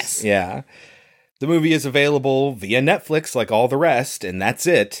guess. Yes. Yeah. The movie is available via Netflix like all the rest, and that's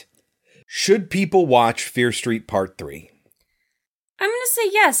it. Should people watch Fear Street Part 3? I'm going to say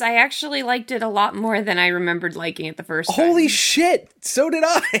yes. I actually liked it a lot more than I remembered liking it the first time. Holy shit! So did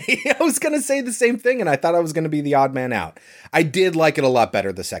I! I was going to say the same thing, and I thought I was going to be the odd man out. I did like it a lot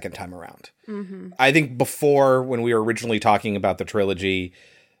better the second time around. Mm-hmm. I think before, when we were originally talking about the trilogy,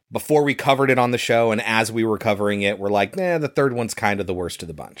 before we covered it on the show, and as we were covering it, we're like, the third one's kind of the worst of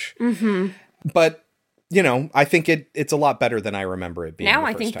the bunch. Mm-hmm. But, you know, I think it's a lot better than I remember it being. Now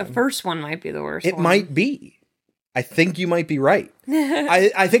I think the first one might be the worst one. It might be. I think you might be right.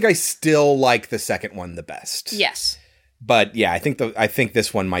 I think I still like the second one the best. Yes. But yeah, I think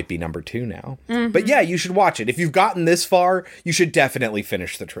this one might be number 2 now. Mm-hmm. But yeah, you should watch it. If you've gotten this far, you should definitely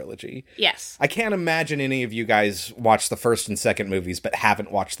finish the trilogy. Yes. I can't imagine any of you guys watched the first and second movies but haven't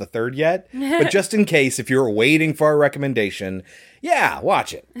watched the third yet. But just in case, if you're waiting for a recommendation, yeah,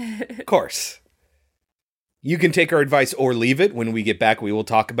 watch it. Of course. You can take our advice or leave it. When we get back, we will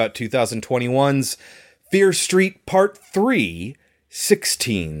talk about 2021's Fear Street Part 3,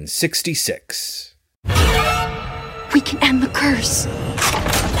 1666. We can end the curse.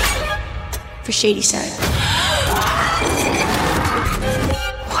 For Shady Side.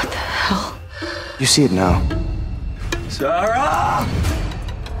 What the hell? You see it now. Sarah!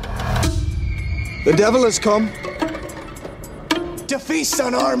 The devil has come to feast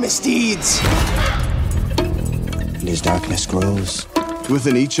on our misdeeds. And his darkness grows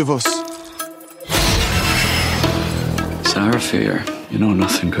within each of us. Sarah, you know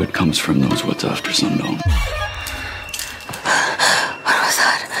nothing good comes from those woods after sundown. What was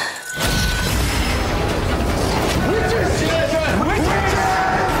that?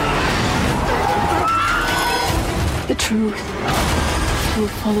 The truth will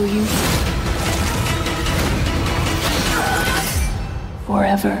follow you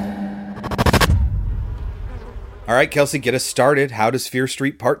forever. All right, Kelsey, get us started. How does Fear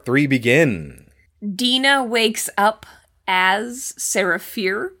Street Part 3 begin? Dina wakes up as Sarah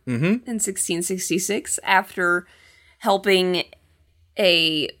Fear Mm-hmm. in 1666 after helping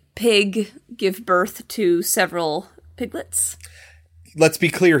a pig give birth to several piglets. Let's be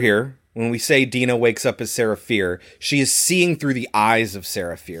clear here. When we say Dina wakes up as Sarah Fear, she is seeing through the eyes of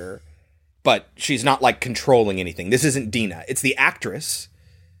Sarah Fear, but she's not like controlling anything. This isn't Dina. It's the actress.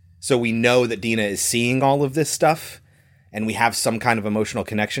 So we know that Dina is seeing all of this stuff, and we have some kind of emotional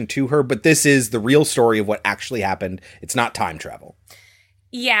connection to her, but this is the real story of what actually happened. It's not time travel.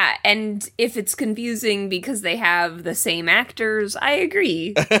 Yeah, and if it's confusing because they have the same actors, I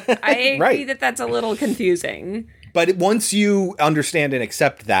agree. I agree Right. that that's a little confusing. But once you understand and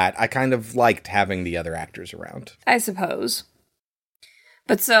accept that, I kind of liked having the other actors around. I suppose.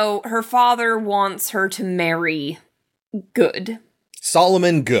 But so her father wants her to marry Good.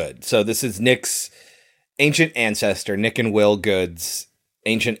 Solomon Good. So this is Nick's ancient ancestor, Nick and Will Good's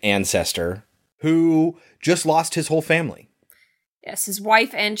ancient ancestor, who just lost his whole family. Yes, his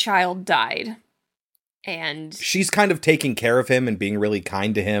wife and child died. And She's kind of taking care of him and being really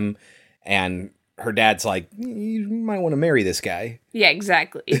kind to him. And her dad's like, you might want to marry this guy. yeah,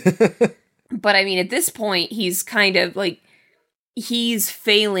 exactly. But I mean, at this point, he's kind of like, he's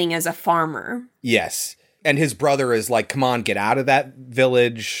failing as a farmer. Yes. And his brother is like, come on, get out of that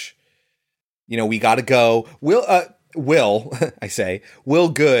village. You know, we got to go. Will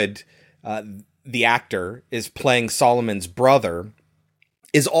Good, the actor, is playing Solomon's brother,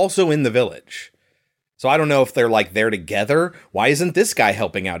 is also in the village. So I don't know if they're like there together. Why isn't this guy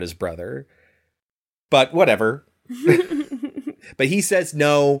helping out his brother? But whatever. But he says,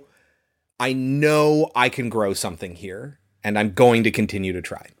 no, I know I can grow something here, and I'm going to continue to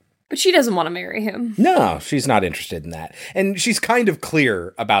try. But she doesn't want to marry him. No, she's not interested in that. And she's kind of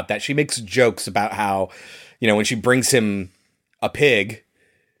clear about that. She makes jokes about how, you know, when she brings him a pig,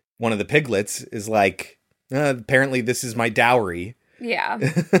 one of the piglets is like, apparently this is my dowry. Yeah.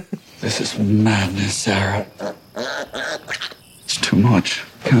 This is madness, Sarah. It's too much.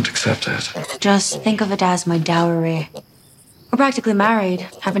 Can't accept it. Just think of it as my dowry. We're practically married,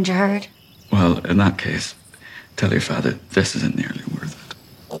 haven't you heard? Well, in that case, tell your father this isn't nearly worth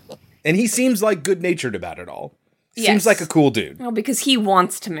it. And he seems like good-natured about it all. Yes. Seems like a cool dude. Well, because he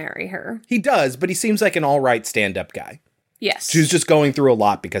wants to marry her. He does, but he seems like an all-right stand-up guy. Yes. Who's just going through a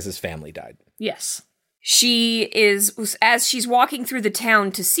lot because his family died. Yes. She is, as she's walking through the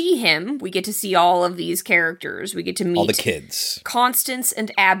town to see him, we get to see all of these characters. We get to meet all the kids. Constance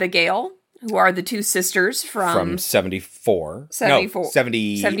and Abigail, who are the two sisters from 74. 74. No,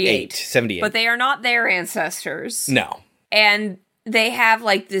 78. 78. But they are not their ancestors. No. And they have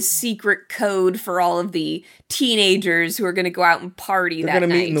like this secret code for all of the teenagers who are going to go out and party They're that night. They're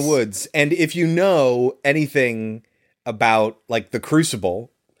going to meet in the woods. And if you know anything about like the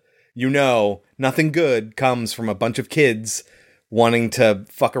Crucible, you know nothing good comes from a bunch of kids wanting to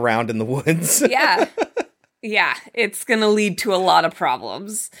fuck around in the woods. Yeah. Yeah, it's going to lead to a lot of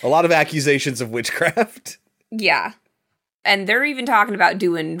problems. A lot of accusations of witchcraft. Yeah. And they're even talking about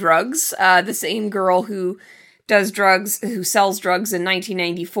doing drugs. The same girl who does drugs, who sells drugs in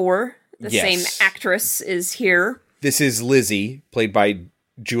 1994. The same actress is here. This is Lizzie, played by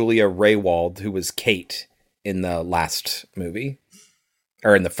Julia Raywald, who was Kate in the last movie.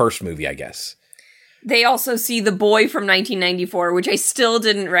 Or in the first movie, I guess. They also see the boy from 1994, which I still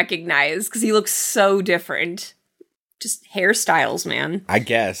didn't recognize because he looks so different. Just hairstyles, man. I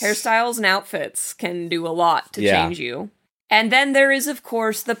guess. Hairstyles and outfits can do a lot to change you. And then there is, of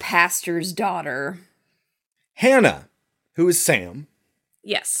course, the pastor's daughter. Hannah, who is Sam.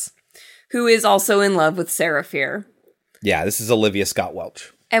 Yes. Who is also in love with Sarah Fier. Yeah, this is Olivia Scott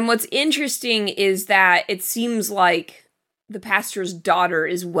Welch. And what's interesting is that it seems like the pastor's daughter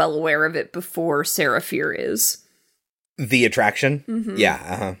is well aware of it before Sarah Fier is. The attraction? Mm-hmm. Yeah,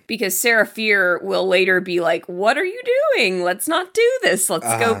 uh-huh. Because Sarah Fier will later be like, what are you doing? Let's not do this.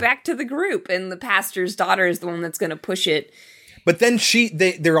 Let's go back to the group. And the pastor's daughter is the one that's going to push it. But then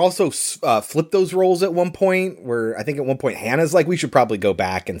they're also flip those roles at one point, where I think at one point Hannah's like, we should probably go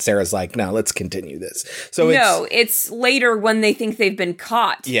back. And Sarah's like, no, let's continue this. So it's later when they think they've been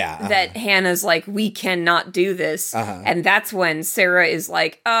caught that Hannah's like, we cannot do this. And that's when Sarah is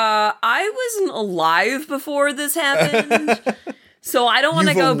like, I wasn't alive before this happened. So I don't want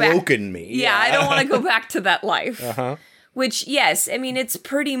to go back. You've awoken me. Yeah, I don't want to go back to that life. Which, yes, I mean, it's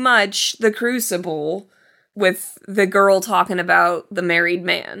pretty much the Crucible with the girl talking about the married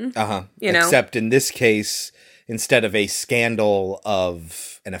man. You know? Except in this case, instead of a scandal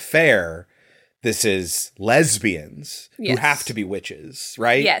of an affair, this is lesbians who have to be witches,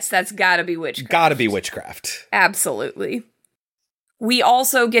 right? Yes, that's gotta be witchcraft. Gotta be witchcraft. Absolutely. We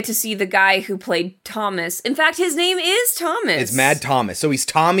also get to see the guy who played Thomas. In fact, his name is Thomas. It's Mad Thomas. So he's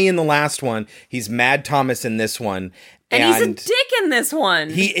Tommy in the last one. He's Mad Thomas in this one. And he's a dick in this one.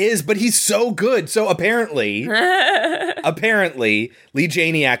 He is, but he's so good. So apparently, Lee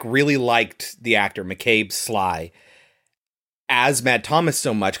Janiak really liked the actor McCabe Sly as Mad Thomas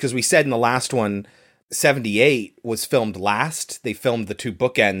so much, because we said in the last one, 78 was filmed last. They filmed the two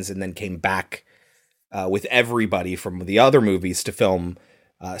bookends and then came back with everybody from the other movies to film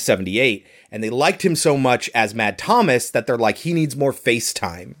 78. And they liked him so much as Mad Thomas that they're like, he needs more face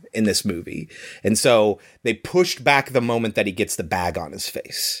time in this movie. And so they pushed back the moment that he gets the bag on his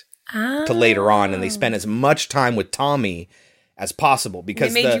face to later on. And they spent as much time with Tommy as possible,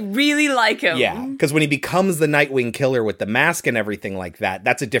 because they made you really like him. Yeah, because when he becomes the Nightwing Killer with the mask and everything like that,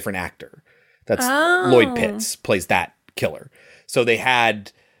 that's a different actor. That's Lloyd Pitts plays that killer. So they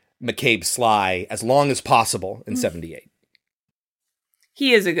had McCabe Sly as long as possible in 78.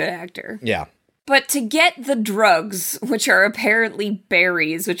 He is a good actor. Yeah. But to get the drugs, which are apparently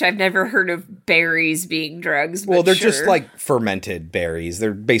berries, which I've never heard of berries being drugs. Well, they're just like fermented berries.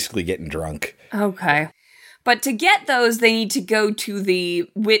 They're basically getting drunk. Okay. But to get those, they need to go to the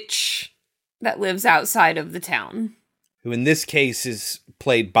witch that lives outside of the town. Who in this case is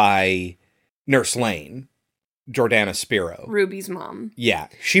played by Nurse Lane, Jordana Spiro. Ruby's mom. Yeah.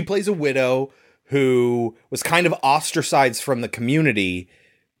 She plays a widow who was kind of ostracized from the community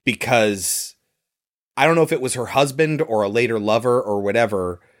because I don't know if it was her husband or a later lover or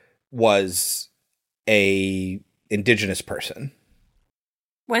whatever was a indigenous person.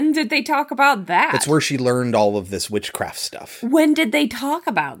 When did they talk about that? That's where she learned all of this witchcraft stuff. When did they talk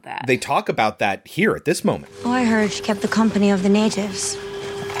about that? They talk about that here at this moment. Oh, I heard she kept the company of the natives.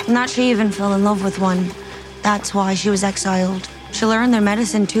 And that she even fell in love with one. That's why she was exiled. She learned their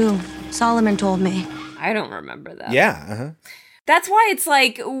medicine too. Solomon told me. I don't remember that. Yeah, That's why it's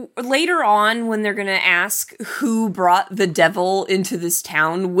like later on when they're going to ask who brought the devil into this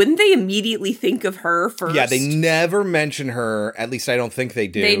town, wouldn't they immediately think of her first? Yeah, they never mention her. At least I don't think they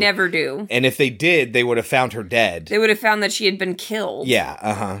do. They never do. And if they did, they would have found her dead. They would have found that she had been killed.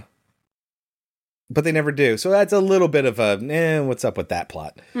 Yeah, But they never do. So that's a little bit of a, what's up with that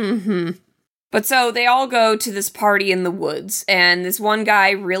plot? Mm-hmm. But so they all go to this party in the woods, and this one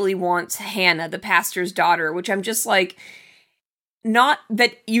guy really wants Hannah, the pastor's daughter, which I'm just like, not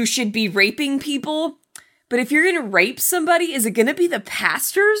that you should be raping people, but if you're going to rape somebody, is it going to be the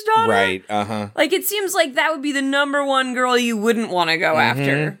pastor's daughter? Right, uh-huh. Like, it seems like that would be the number one girl you wouldn't want to go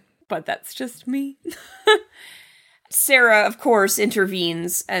after. But that's just me. Sarah, of course,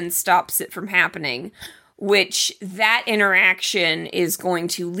 intervenes and stops it from happening, which that interaction is going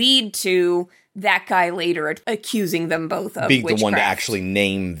to lead to that guy later accusing them both of being witchcraft. The one to actually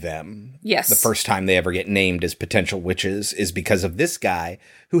name them. Yes. The first time they ever get named as potential witches is because of this guy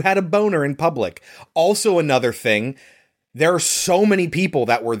who had a boner in public. Also another thing, there are so many people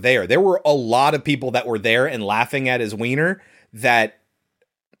that were there. There were a lot of people that were there and laughing at his wiener that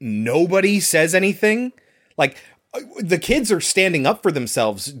nobody says anything. Like, the kids are standing up for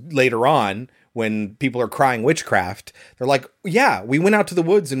themselves later on when people are crying witchcraft. They're like, yeah, we went out to the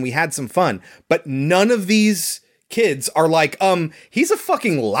woods and we had some fun. But none of these kids are like, he's a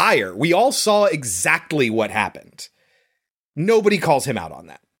fucking liar. We all saw exactly what happened. Nobody calls him out on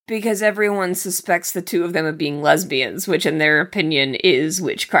that. Because everyone suspects the two of them of being lesbians, which in their opinion is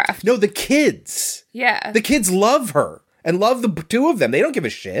witchcraft. No, the kids. Yeah. The kids love her and love the two of them. They don't give a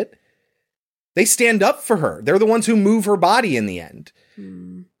shit. They stand up for her. They're the ones who move her body in the end.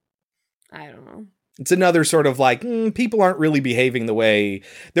 I don't know. It's another sort of like, people aren't really behaving the way...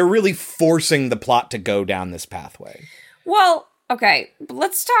 They're really forcing the plot to go down this pathway. Well, okay, but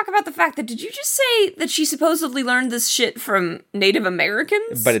let's talk about the fact that, did you just say that she supposedly learned this shit from Native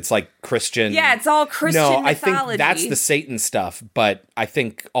Americans? But it's like Christian... Yeah, it's all Christian mythology. I think that's the Satan stuff, but I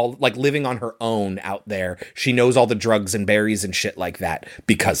think all, like, living on her own out there, she knows all the drugs and berries and shit like that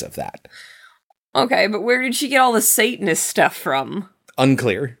because of that. Okay, but where did she get all the Satanist stuff from?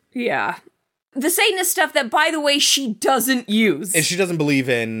 Unclear. Yeah. The Satanist stuff that, by the way, she doesn't use. And she doesn't believe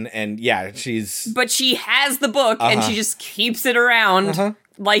in, and yeah, she's... But she has the book, and she just keeps it around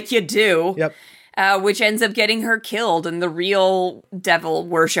like you do. Yep. Which ends up getting her killed, and the real devil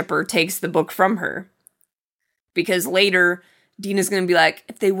worshiper takes the book from her. Because later, Dina's going to be like,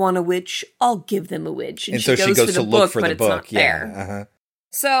 if they want a witch, I'll give them a witch. And so she goes to look for the book. It's not there.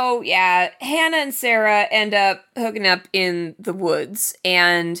 So, yeah, Hannah and Sarah end up hooking up in the woods,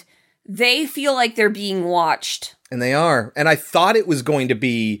 and they feel like they're being watched. And they are. And I thought it was going to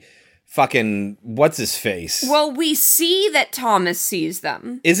be fucking, what's his face? Well, we see that Thomas sees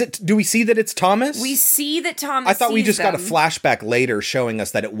them. Is it, do we see that it's Thomas? We see that Thomas sees them. I thought we just got a flashback later showing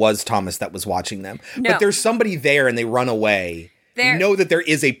us that it was Thomas that was watching them. No. But there's somebody there and they run away. We know that there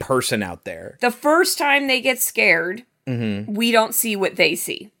is a person out there. The first time they get scared... we don't see what they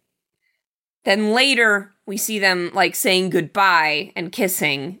see. Then later, we see them, like, saying goodbye and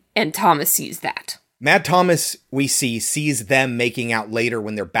kissing, and Thomas sees that. Mad Thomas, we see, sees them making out later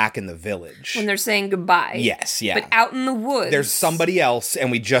when they're back in the village. When they're saying goodbye. Yes, yeah. But out in the woods. There's somebody else,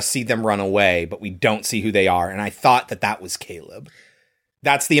 and we just see them run away, but we don't see who they are, and I thought that that was Caleb.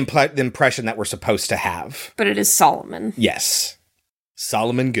 That's the impression that we're supposed to have. But it is Solomon. Yes.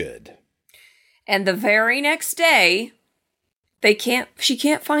 Solomon Good. And the very next day... she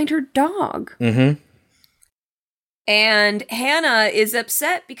can't find her dog. And Hannah is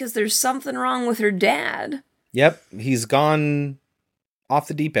upset because there's something wrong with her dad. Yep, he's gone off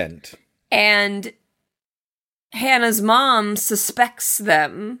the deep end. And Hannah's mom suspects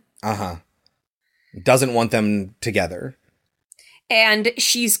them. Doesn't want them together. And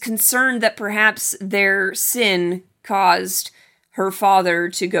she's concerned that perhaps their sin caused her father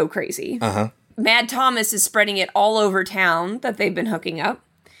to go crazy. Mad Thomas is spreading it all over town that they've been hooking up.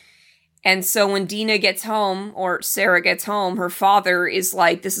 And so when Dina gets home, or Sarah gets home, her father is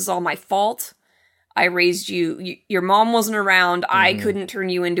like, this is all my fault. I raised you. Your mom wasn't around. I couldn't turn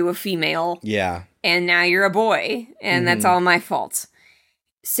you into a female. Yeah. And now you're a boy. And that's all my fault.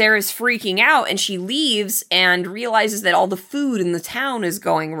 Sarah's freaking out and she leaves and realizes that all the food in the town is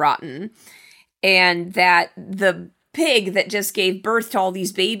going rotten. And that the pig that just gave birth to all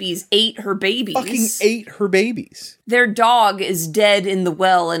these babies ate her babies. Fucking ate her babies. Their dog is dead in the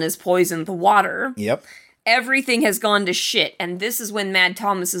well and has poisoned the water. Yep. Everything has gone to shit. And this is when Mad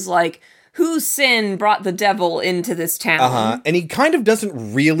Thomas is like, whose sin brought the devil into this town? And he kind of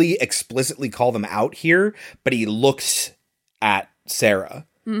doesn't really explicitly call them out here, but he looks at Sarah.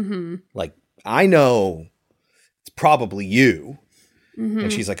 Like, I know it's probably you.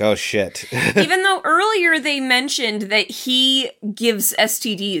 And she's like, oh, shit. Even though earlier they mentioned that he gives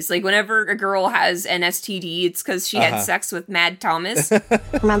STDs. Like, whenever a girl has an STD, it's because she had sex with Mad Thomas.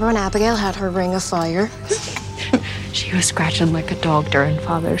 Remember when Abigail had her ring of fire? She was scratching like a dog during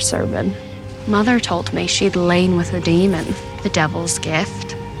Father's sermon. Mother told me she'd lain with a demon, the devil's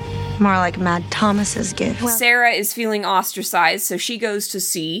gift. More like Mad Thomas's gift. Sarah is feeling ostracized, so she goes to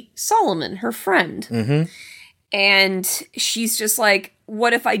see Solomon, her friend. Mm-hmm. And she's just like,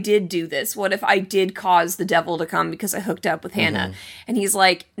 what if I did do this? What if I did cause the devil to come because I hooked up with Hannah? And he's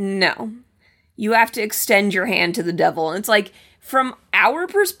like, no, you have to extend your hand to the devil. And it's like, from our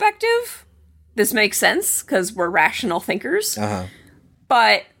perspective, this makes sense because we're rational thinkers.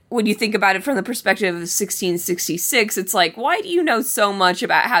 But when you think about it from the perspective of 1666, it's like, why do you know so much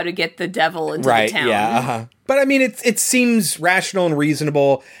about how to get the devil into the town? Yeah, But I mean, it seems rational and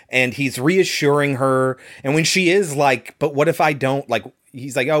reasonable, and he's reassuring her. And when she is like, but what if I don't? Like,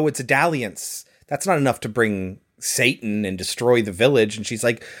 he's like, oh, it's a dalliance. That's not enough to bring Satan and destroy the village. And she's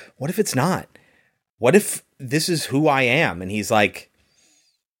like, what if it's not? What if this is who I am? And he's like,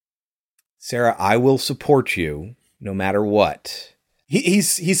 Sarah, I will support you no matter what.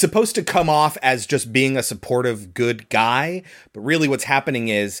 He's supposed to come off as just being a supportive, good guy, but really what's happening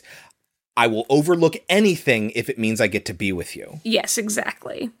is I will overlook anything if it means I get to be with you. Yes,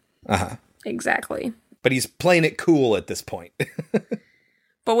 exactly. Exactly. But he's playing it cool at this point.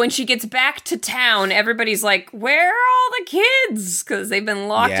 But when she gets back to town, everybody's like, where are all the kids? Because they've been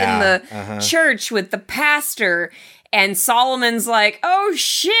locked in the church with the pastor. And Solomon's like, oh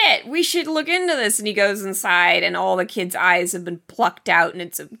shit, we should look into this. And he goes inside and all the kids' eyes have been plucked out. And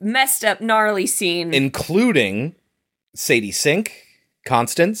it's a messed up, gnarly scene. Including Sadie Sink,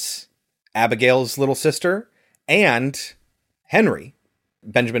 Constance, Abigail's little sister, and Henry,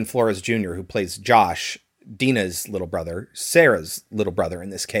 Benjamin Flores Jr., who plays Josh, Dina's little brother, Sarah's little brother in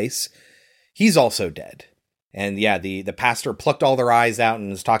this case. He's also dead. And yeah, the pastor plucked all their eyes out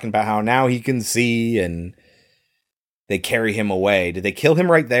and is talking about how now he can see, and they carry him away. Did they kill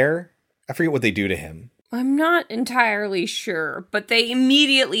him right there? I forget what they do to him. I'm not entirely sure, but they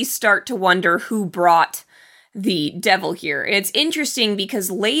immediately start to wonder who brought the devil here. It's interesting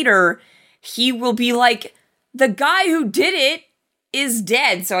because later he will be like, the guy who did it is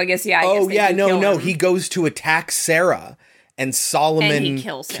dead. So I guess, yeah. No. He goes to attack Sarah and Solomon and he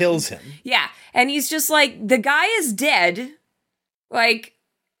kills him. Yeah. And he's just like, the guy is dead. Like,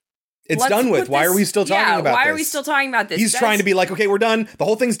 it's done with. Why are we still talking about this? Why are we still talking about this? He's trying to be like, okay, we're done. The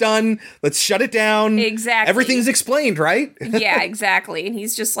whole thing's done. Let's shut it down. Exactly. Everything's explained, right? Yeah, exactly. And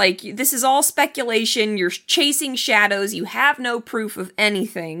he's just like, this is all speculation. You're chasing shadows. You have no proof of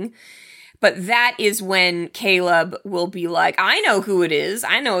anything. But that is when Caleb will be like, I know who it is.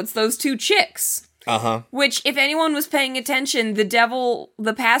 I know it's those two chicks. Which, if anyone was paying attention,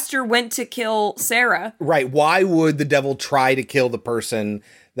 the pastor went to kill Sarah. Right. Why would the devil try to kill the person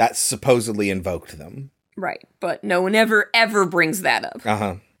that supposedly invoked them? Right. But no one ever brings that up.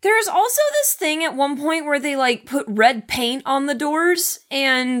 There's also this thing at one point where they, like, put red paint on the doors,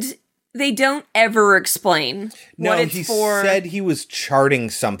 and they don't ever explain what it's for. No, he said he was charting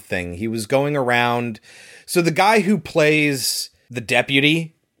something. He was going around. So the guy who plays the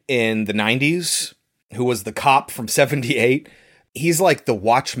deputy in the 90s, who was the cop from 78, he's like the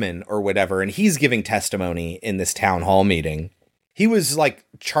watchman or whatever, and he's giving testimony in this town hall meeting. He was like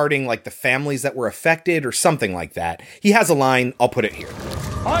charting like the families that were affected or something like that. He has a line, I'll put it here.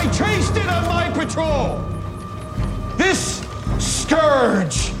 I traced it on my patrol. This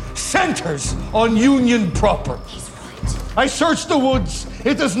scourge centers on Union proper. He's right. I searched the woods.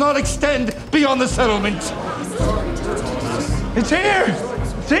 It does not extend beyond the settlement. It's here.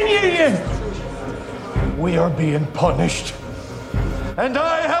 It's in Union. We are being punished. And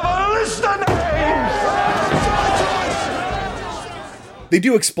I have a list of names. They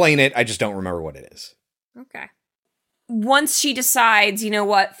do explain it. I just don't remember what it is. Okay. Once she decides, you know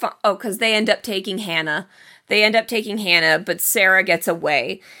what? Because they end up taking Hannah. But Sarah gets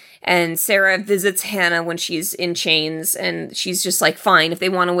away. And Sarah visits Hannah when she's in chains, and she's just like, fine, if they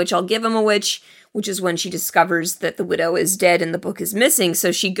want a witch, I'll give them a witch, which is when she discovers that the widow is dead and the book is missing.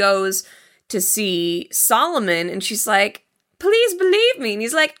 So she goes to see Solomon, and she's like, please believe me. And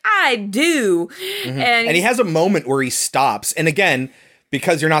he's like, I do. And he has a moment where he stops. And again,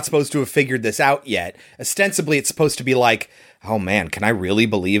 because you're not supposed to have figured this out yet, ostensibly it's supposed to be like, oh man, can I really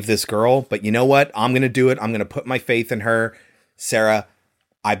believe this girl? But you know what? I'm going to do it. I'm going to put my faith in her. Sarah,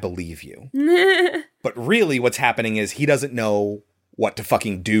 I believe you. But really what's happening is he doesn't know what to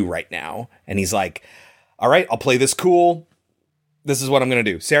fucking do right now. And he's like, all right, I'll play this cool. This is what I'm going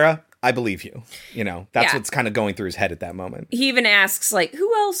to do. Sarah, I believe you. You know, that's what's kind of going through his head at that moment. He even asks, like,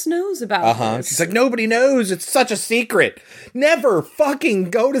 who else knows about this? She's like, nobody knows. It's such a secret. Never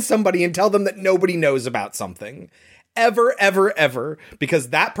fucking go to somebody and tell them that nobody knows about something. Ever, ever, ever. Because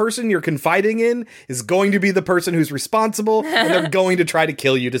that person you're confiding in is going to be the person who's responsible, and they're going to try to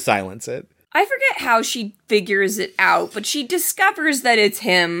kill you to silence it. I forget how she figures it out, but she discovers that it's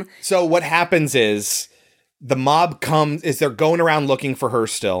him. So what happens is the mob they're going around looking for her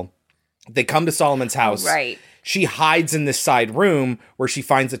still. They come to Solomon's house. Right. She hides in this side room where she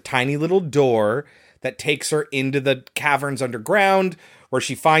finds a tiny little door that takes her into the caverns underground, where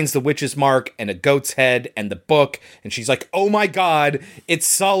she finds the witch's mark and a goat's head and the book. And she's like, oh my God, it's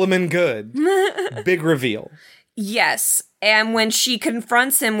Solomon Good. Big reveal. Yes. And when she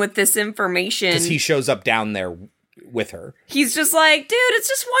confronts him with this information, because he shows up down there with her, he's just like, dude, it's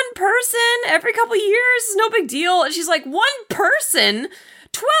just one person every couple years. No big deal. And she's like, one person?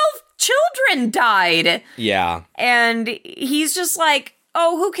 12 children died. Yeah. And he's just like,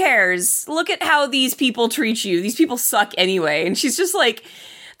 oh, who cares? Look at how these people treat you. These people suck anyway. And she's just like,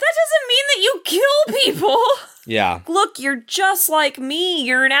 that doesn't mean that you kill people. Yeah. Look, you're just like me.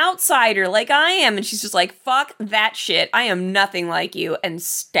 You're an outsider like I am. And she's just like, fuck that shit. I am nothing like you. And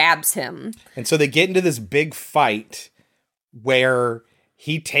stabs him. And so they get into this big fight where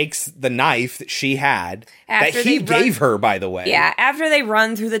he takes the knife that she had, that he gave her, by the way. Yeah, after they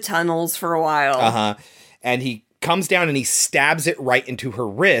run through the tunnels for a while. Uh-huh. And he comes down and he stabs it right into her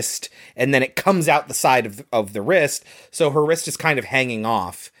wrist, and then it comes out the side of the wrist, so her wrist is kind of hanging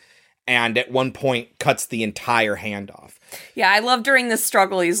off, and at one point cuts the entire hand off. Yeah, I love during this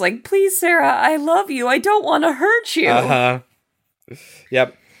struggle, he's like, please, Sarah, I love you. I don't want to hurt you. Uh-huh.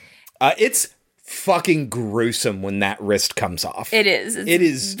 Yep. It's fucking gruesome when that wrist comes off. It is. It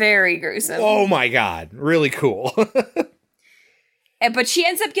is very gruesome. Oh my God. Really cool. But she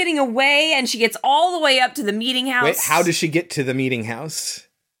ends up getting away, and she gets all the way up to the meeting house. Wait, how does she get to the meeting house?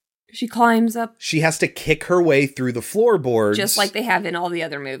 She climbs up. She has to kick her way through the floorboards. Just like they have in all the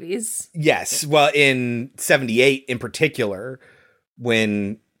other movies. Yes. Well, in 78 in particular,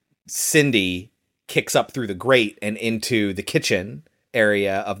 when Cindy kicks up through the grate and into the kitchen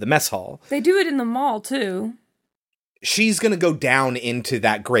area of the mess hall. They do it in the mall, too. She's going to go down into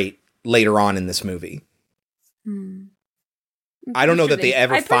that grate later on in this movie. I don't know that they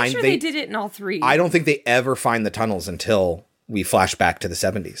ever find... I'm pretty sure they did it in all three. I don't think they ever find the tunnels until we flash back to the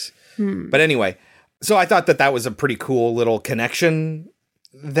 70s. But anyway, so I thought that was a pretty cool little connection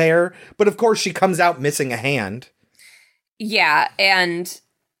there. But of course, she comes out missing a hand. Yeah, and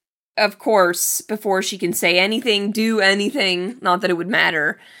of course, before she can say anything, do anything, not that it would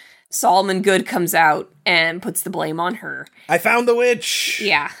matter, Solomon Good comes out and puts the blame on her. I found the witch!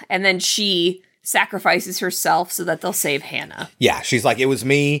 Yeah, and then she sacrifices herself so that they'll save Hannah. Yeah, she's like, it was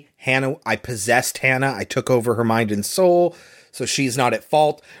me, Hannah, I possessed Hannah, I took over her mind and soul, so she's not at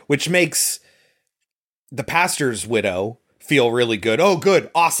fault, which makes the pastor's widow feel really good. Oh,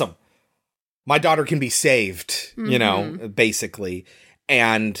 good, awesome. My daughter can be saved, you know, basically.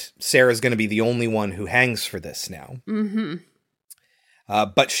 And Sarah's going to be the only one who hangs for this now.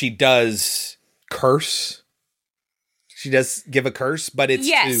 But she does curse. She does give a curse, but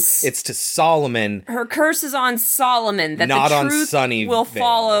it's to Solomon. Her curse is on Solomon, that not the truth on Sunny will Vale.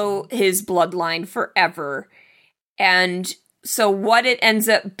 follow his bloodline forever. And so what it ends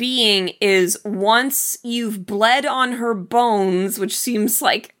up being is once you've bled on her bones, which seems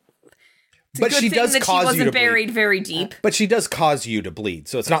like but she does that cause she you to wasn't buried bleed. very deep. But she does cause you to bleed,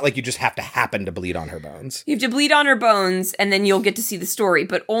 so it's not like you just have to happen to bleed on her bones. You have to bleed on her bones, and then you'll get to see the story.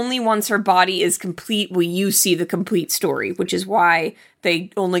 But only once her body is complete will you see the complete story, which is why they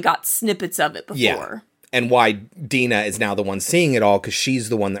only got snippets of it before. Yeah. And why Dina is now the one seeing it all, because she's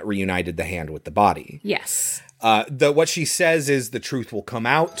the one that reunited the hand with the body. Yes. What she says is the truth will come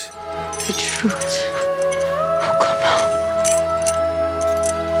out. The truth will come out.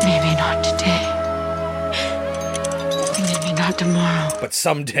 Maybe not today. Maybe not tomorrow. But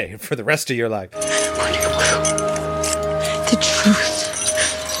someday, for the rest of your life. But it will. The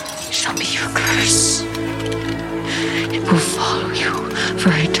truth shall be your curse. It will follow you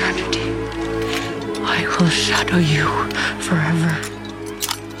for eternity. I will shadow you forever.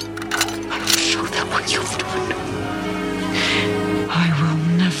 I will show them what you've done. I will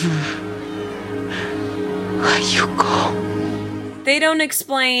never let you go. They don't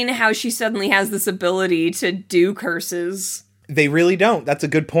explain how she suddenly has this ability to do curses. They really don't. That's a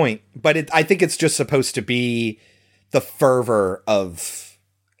good point. But I think it's just supposed to be the fervor of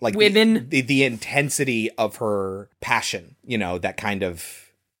like women, the intensity of her passion. You know, that kind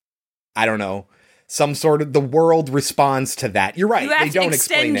of, I don't know, some sort of, the world responds to that. You're right. You have they don't to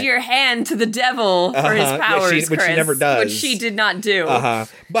explain extend your hand to the devil for his powers, which she never does. Which she did not do.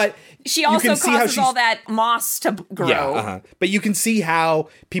 But she also causes all that moss to grow. Yeah, But you can see how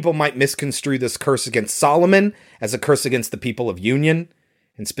people might misconstrue this curse against Solomon as a curse against the people of Union,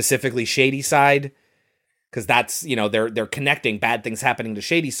 and specifically Shadyside. because that's, you know, they're connecting bad things happening to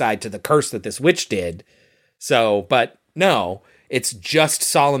Shadyside to the curse that this witch did. So, but no, it's just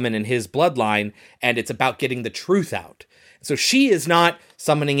Solomon and his bloodline, and it's about getting the truth out. So she is not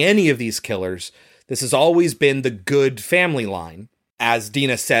summoning any of these killers. This has always been the good family line. As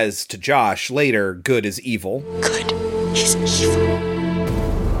Dina says to Josh later, good is evil. Good is evil.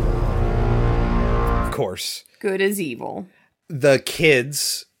 Of course. Good is evil. The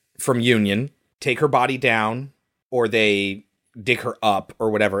kids from Union take her body down, or they dig her up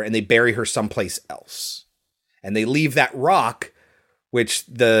or whatever, and they bury her someplace else. And they leave that rock, which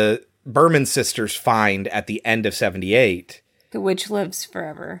the Berman sisters find at the end of 78. The witch lives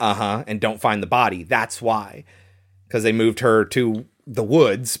forever. And don't find the body. That's why. Because they moved her to the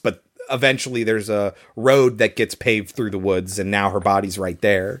woods, but eventually there's a road that gets paved through the woods, and now her body's right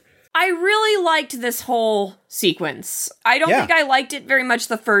there. I really liked this whole sequence. I don't think I liked it very much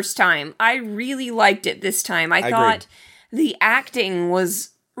the first time. I really liked it this time. I thought the acting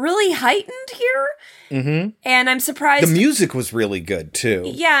was really heightened here. Mm-hmm. And I'm surprised. The music was really good, too.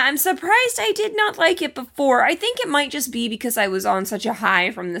 Yeah, I'm surprised I did not like it before. I think it might just be because I was on such a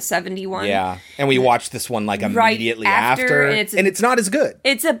high from the 71. Yeah, and we watched this one like immediately after. And it's not as good.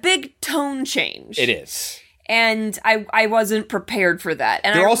 It's a big tone change. It is. And I wasn't prepared for that.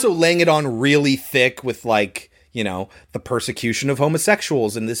 And they're also laying it on really thick with, like, you know, the persecution of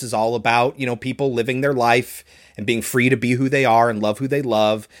homosexuals. And this is all about, you know, people living their life and being free to be who they are and love who they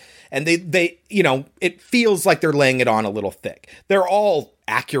love. And they, you know, it feels like they're laying it on a little thick. They're all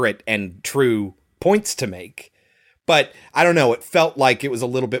accurate and true points to make. But I don't know, it felt like it was a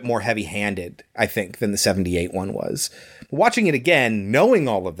little bit more heavy-handed, I think, than the 78 one was. Watching it again, knowing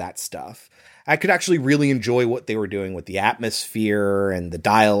all of that stuff, I could actually really enjoy what they were doing with the atmosphere and the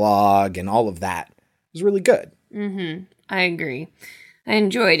dialogue and all of that. It was really good. Mm-hmm. I agree. I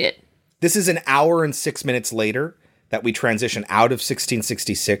enjoyed it. This is an hour and 6 minutes later that we transition out of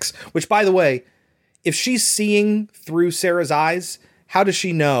 1666, which, by the way, if she's seeing through Sarah's eyes, how does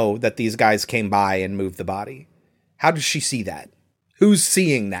she know that these guys came by and moved the body? How does she see that? Who's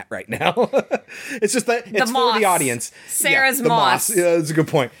seeing that right now? It's just that it's for the audience. Sarah's moss. Yeah, that's a good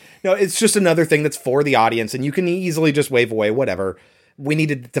point. No, it's just another thing that's for the audience, and you can easily just wave away, whatever. We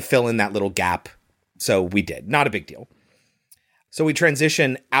needed to fill in that little gap, so we did. Not a big deal. So we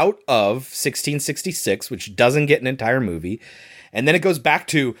transition out of 1666, which doesn't get an entire movie, and then it goes back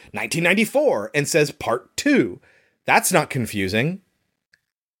to 1994 and says Part 2. That's not confusing.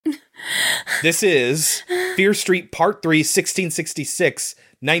 This is Fear Street Part 3, 1666,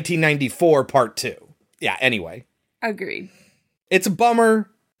 1994 Part 2. Yeah, anyway. Agreed. It's a bummer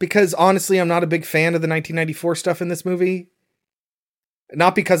because, honestly, I'm not a big fan of the 1994 stuff in this movie.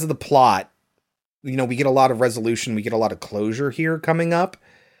 Not because of the plot. You know, we get a lot of resolution, we get a lot of closure here coming up.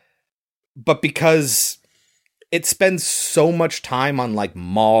 But because it spends so much time on, like,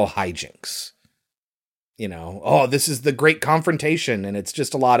 mall hijinks. You know, oh, this is the great confrontation, and it's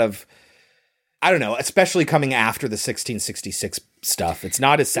just a lot of, I don't know, especially coming after the 1666 stuff. It's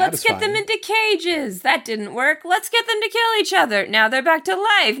not as satisfying. Let's get them into cages. That didn't work. Let's get them to kill each other. Now they're back to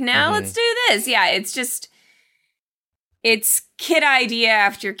life. Now let's do this. Yeah, it's just, it's kid idea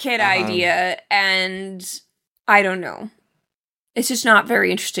after kid idea, and I don't know. It's just not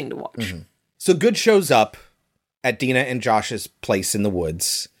very interesting to watch. Mm-hmm. So Good shows up at Dina and Josh's place in the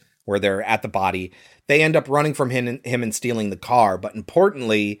woods, where they're at the body. They end up running from him and stealing the car. But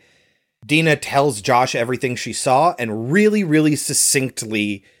importantly, Dina tells Josh everything she saw and really, really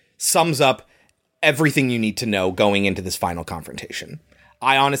succinctly sums up everything you need to know going into this final confrontation.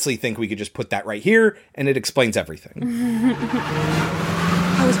 I honestly think we could just put that right here, and it explains everything.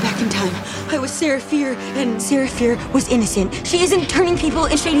 I was back in time. I was Sarah Fear, and Sarah Fear was innocent. She isn't turning people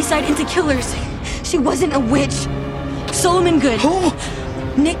in Shadyside into killers. She wasn't a witch. Solomon Good.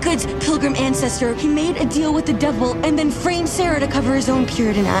 Nick Good's pilgrim ancestor. He made a deal with the devil and then framed Sarah to cover his own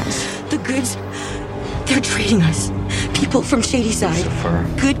Puritan ass. The Goods, they're trading us. People from Shadyside. Lucifer.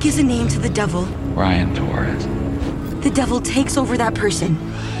 Good gives a name to the devil. Ryan Torres. The devil takes over that person.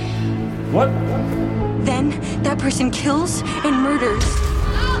 What? Then that person kills and murders.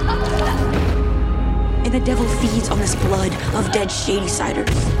 And the devil feeds on this blood of dead Shadysiders.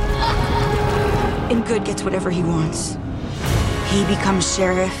 And Good gets whatever he wants. He becomes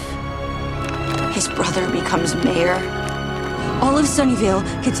sheriff. His brother becomes mayor. All of Sunnyvale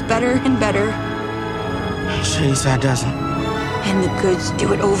gets better and better. Shadyside doesn't. And the Goods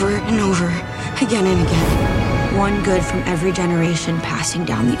do it over and over, again and again. One good from every generation passing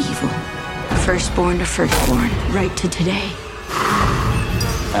down the evil. Firstborn to firstborn, right to today.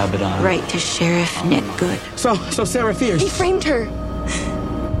 Abaddon. Right to Sheriff Nick Good. So Sarah Fear. He framed her.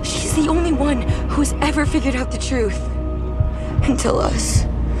 She's is the only one who has ever figured out the truth. Until us.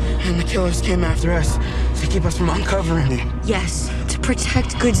 And the killers came after us to keep us from uncovering it. Yes, to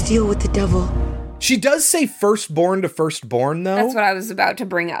protect Good's deal with the devil. She does say firstborn to firstborn, though. That's what I was about to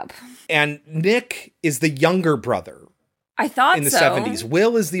bring up. And Nick is the younger brother. I thought in the so. 70s.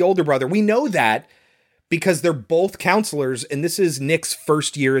 Will is the older brother. We know that because they're both counselors, and this is Nick's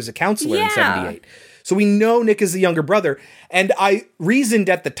first year as a counselor in 78. So we know Nick is the younger brother, and I reasoned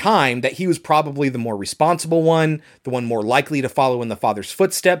at the time that he was probably the more responsible one, the one more likely to follow in the father's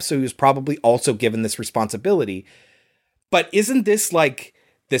footsteps, so he was probably also given this responsibility. But isn't this like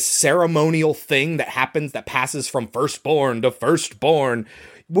this ceremonial thing that happens that passes from firstborn to firstborn?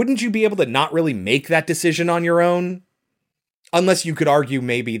 Wouldn't you be able to not really make that decision on your own? Unless you could argue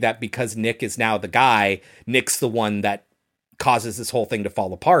maybe that because Nick is now the guy, Nick's the one that causes this whole thing to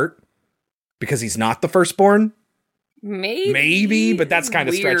fall apart. Because he's not the firstborn? Maybe, but that's kind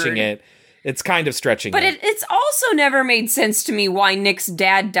of stretching it. It's kind of stretching but it. But it's also never made sense to me why Nick's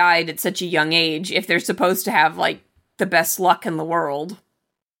dad died at such a young age if they're supposed to have, like, the best luck in the world.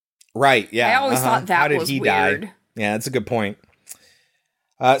 Right, yeah. I always thought that How did was he weird. Die? Yeah, that's a good point.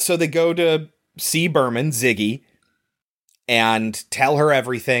 So they go to see Berman, Ziggy, and tell her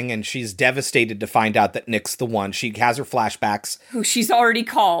everything, and she's devastated to find out that Nick's the one. She has her flashbacks. Who she's already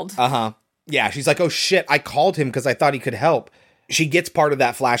called. Uh-huh. Yeah, she's like, oh shit, I called him because I thought he could help. She gets part of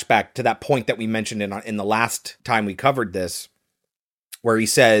that flashback to that point that we mentioned in the last time we covered this, where he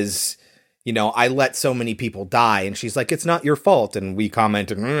says, you know, I let so many people die. And she's like, it's not your fault. And we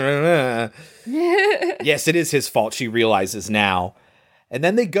commented, yes, it is his fault, she realizes now. And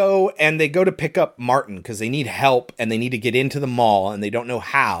then they go to pick up Martin because they need help and they need to get into the mall and they don't know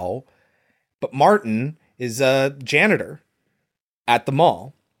how. But Martin is a janitor at the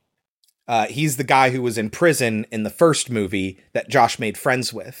mall. He's the guy who was in prison in the first movie that Josh made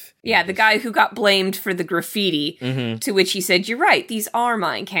friends with. Yeah, the guy who got blamed for the graffiti, to which he said, you're right, these are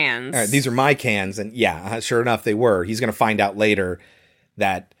my cans. All right, these are my cans. And yeah, sure enough, they were. He's going to find out later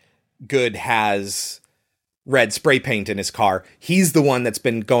that Good has red spray paint in his car. He's the one that's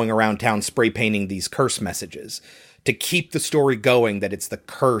been going around town spray painting these curse messages to keep the story going that it's the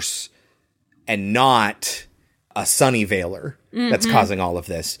curse and not a Sunnyvaler that's causing all of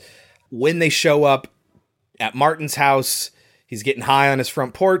this. When they show up at Martin's house, he's getting high on his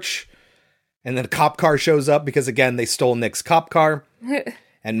front porch, and then a cop car shows up because, again, they stole Nick's cop car,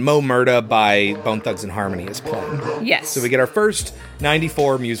 and Mo Murda by Bone Thugs and Harmony is playing. Yes. So we get our first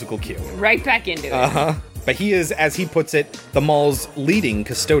 94 musical cue. Right back into it. Uh-huh. But he is, as he puts it, the mall's leading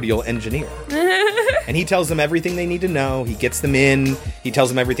custodial engineer. And he tells them everything they need to know. He gets them in. He tells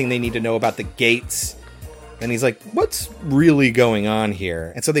them everything they need to know about the gates. And he's like, what's really going on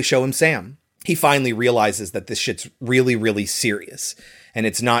here? And so they show him Sam. He finally realizes that this shit's really, really serious. And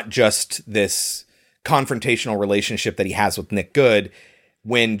it's not just this confrontational relationship that he has with Nick Good.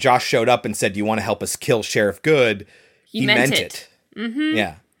 When Josh showed up and said, do you want to help us kill Sheriff Good? He meant it. Mm-hmm.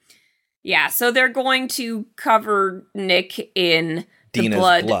 Yeah. Yeah, so they're going to cover Nick in Dina's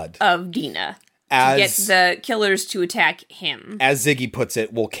the blood of Dina to get the killers to attack him. As Ziggy puts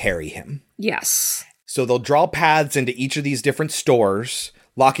it, we'll carry him. Yes. So they'll draw paths into each of these different stores,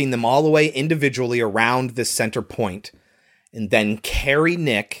 locking them all the way individually around this center point, and then carry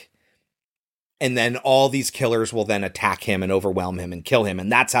Nick, and then all these killers will then attack him and overwhelm him and kill him,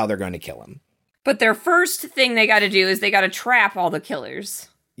 and that's how they're going to kill him. But their first thing they got to do is they got to trap all the killers.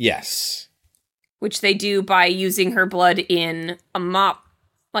 Yes. Which they do by using her blood in a mop.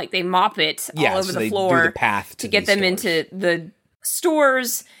 Like, they mop it all over the floor do the path to get them stores. into the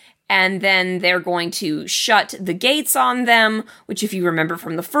stores. And then they're going to shut the gates on them, which if you remember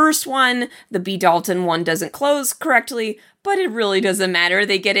from the first one, the B. Dalton one doesn't close correctly, but it really doesn't matter.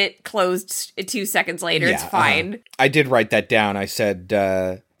 They get it closed 2 seconds later. It's fine. I did write that down. I said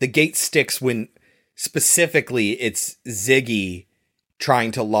the gate sticks when specifically it's Ziggy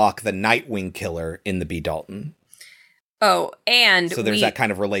trying to lock the Nightwing killer in the B. Dalton. Oh, and so there's that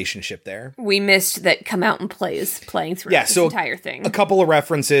kind of relationship there. We missed that Come Out and Play is playing throughout this entire thing. A couple of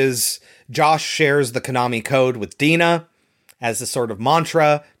references. Josh shares the Konami code with Dina as a sort of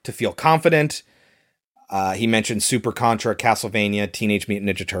mantra to feel confident. He mentioned Super Contra, Castlevania, Teenage Mutant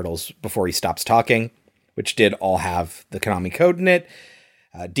Ninja Turtles before he stops talking, which did all have the Konami code in it.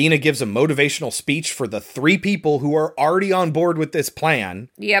 Dina gives a motivational speech for the 3 people who are already on board with this plan.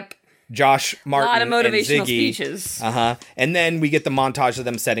 Yep. Josh, Martin, a lot of motivational and Ziggy. speeches. And then we get the montage of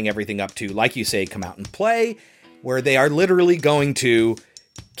them setting everything up to, like you say, Come Out and Play, where they are literally going to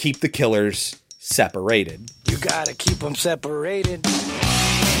keep the killers separated. You gotta keep them separated.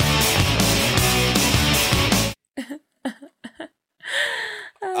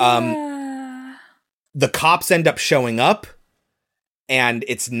 The cops end up showing up, and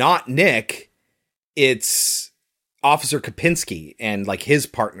it's not Nick, it's Officer Kopinski and like his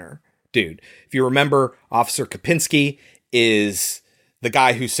partner, dude. If you remember, Officer Kopinski is the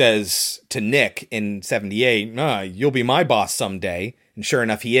guy who says to Nick in 78, you'll be my boss someday. And sure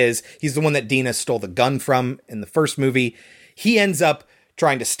enough, he is. He's the one that Dina stole the gun from in the first movie. He ends up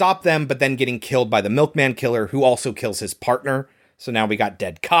trying to stop them, but then getting killed by the milkman killer, who also kills his partner. So now we got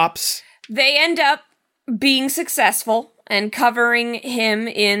dead cops. They end up being successful and covering him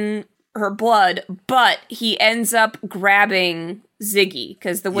in her blood, but he ends up grabbing Ziggy,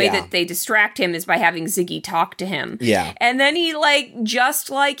 because the way that they distract him is by having Ziggy talk to him. Yeah. And then he, like, just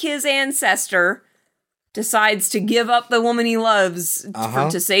like his ancestor, decides to give up the woman he loves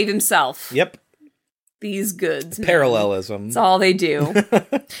to save himself. Yep. These goods. Parallelism. That's all they do.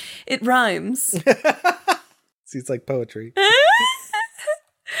 It rhymes. Seems like poetry.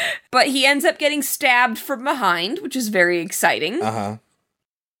 But he ends up getting stabbed from behind, which is very exciting. And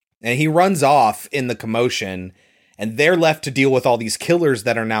he runs off in the commotion, and they're left to deal with all these killers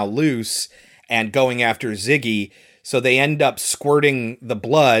that are now loose and going after Ziggy. So they end up squirting the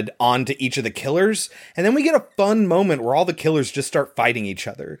blood onto each of the killers. And then we get a fun moment where all the killers just start fighting each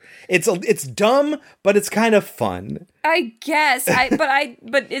other. It's dumb, but it's kind of fun. I guess.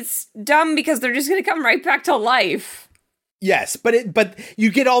 But it's dumb because they're just going to come right back to life. Yes, but you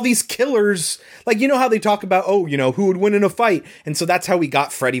get all these killers, like, you know how they talk about, who would win in a fight? And so that's how we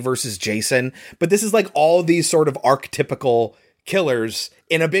got Freddy versus Jason. But this is like all these sort of archetypical killers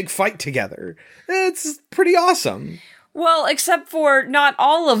in a big fight together. It's pretty awesome. Well, except for not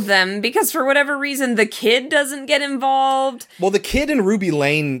all of them, because for whatever reason, the kid doesn't get involved. Well, the kid and Ruby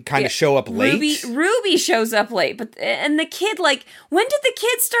Lane kind of show up late. Ruby shows up late, and the kid, like, when did the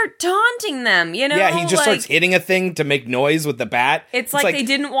kid start taunting them, you know? Yeah, he just starts hitting a thing to make noise with the bat. It's like they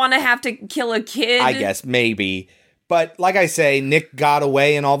didn't want to have to kill a kid. I guess, maybe. But like I say, Nick got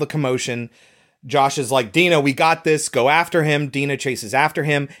away in all the commotion. Josh is like, Dina, we got this. Go after him. Dina chases after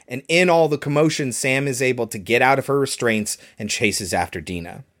him. And in all the commotion, Sam is able to get out of her restraints and chases after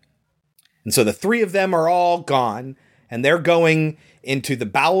Dina. And so the three of them are all gone. And they're going into the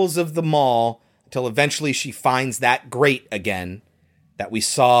bowels of the mall until eventually she finds that grate again that we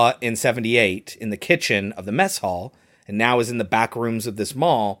saw in 78 in the kitchen of the mess hall. And now is in the back rooms of this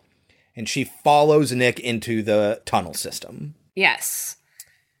mall. And she follows Nick into the tunnel system. Yes.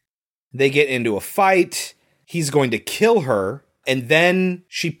 They get into a fight. He's going to kill her. And then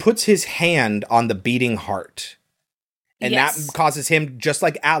she puts his hand on the beating heart. And that causes him, just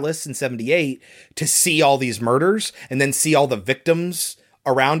like Alice in 78, to see all these murders and then see all the victims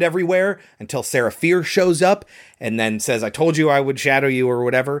around everywhere until Sarah Fier shows up and then says, I told you I would shadow you or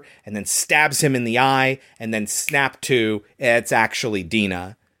whatever, and then stabs him in the eye and then snap to, it's actually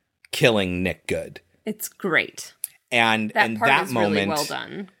Dina killing Nick Good. It's great. And that part that is moment, really well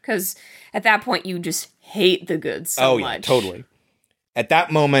done, because at that point you just hate the Goods so much. Yeah, totally. At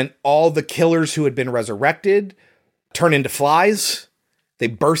that moment, all the killers who had been resurrected turn into flies. They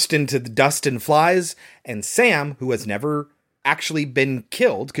burst into the dust and flies, and Sam, who has never actually been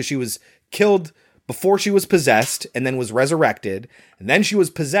killed, because she was killed before she was possessed and then was resurrected, and then she was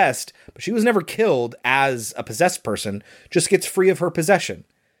possessed, but she was never killed as a possessed person, just gets free of her possession.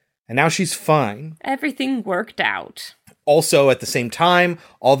 And now she's fine. Everything worked out. Also, at the same time,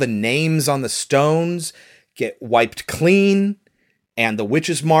 all the names on the stones get wiped clean, and the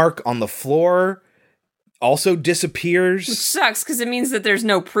witch's mark on the floor also disappears. Which sucks, because it means that there's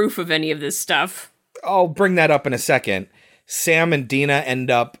no proof of any of this stuff. I'll bring that up in a second. Sam and Dina end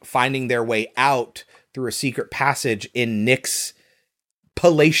up finding their way out through a secret passage in Nick's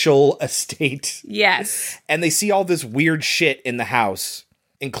palatial estate. Yes. And they see all this weird shit in the house,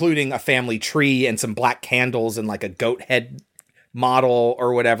 including a family tree and some black candles and like a goat head model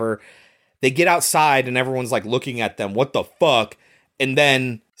or whatever. They get outside and everyone's like looking at them. What the fuck? And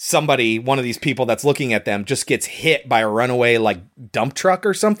then somebody, one of these people that's looking at them, just gets hit by a runaway like dump truck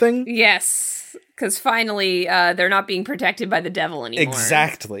or something. Yes, because finally they're not being protected by the devil anymore.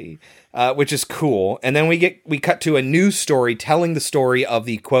 Exactly, which is cool. And then we cut to a news story telling the story of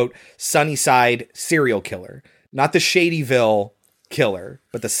the, quote, Sunnyside serial killer. Not the Shadyville killer,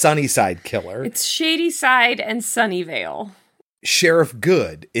 but the Sunnyside killer. It's Shadyside and Sunnyvale. Sheriff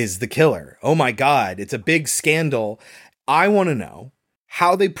Good is the killer. Oh my God, it's a big scandal. I want to know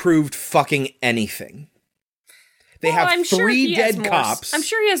how they proved fucking anything. They have three dead cops. I'm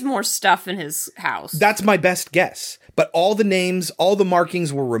sure he has more stuff in his house. That's my best guess. But all the names, all the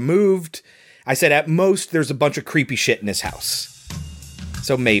markings were removed. I said at most there's a bunch of creepy shit in his house.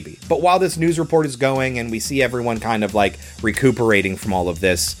 So maybe. But while this news report is going and we see everyone kind of like recuperating from all of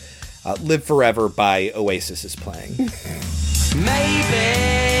this, Live Forever by Oasis is playing. Maybe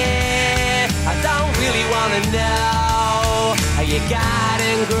I don't really want to know how your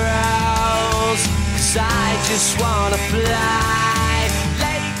garden grows, 'cause I just want to fly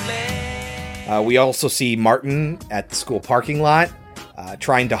lately. We also see Martin at the school parking lot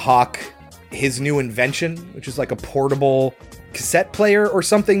trying to hawk his new invention, which is like a portable cassette player or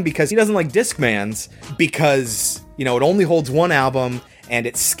something, because he doesn't like Discmans because, you know, it only holds one album and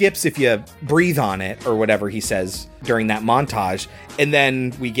it skips if you breathe on it or whatever he says during that montage. And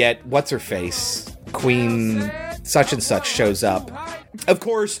then we get what's-her-face, Queen such and such shows up. Of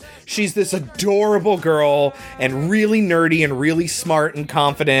course, she's this adorable girl and really nerdy and really smart and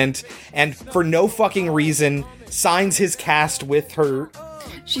confident, and for no fucking reason signs his cast with her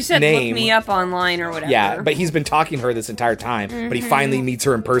She said, name. Look me up online or whatever. Yeah, but he's been talking to her this entire time, but he finally meets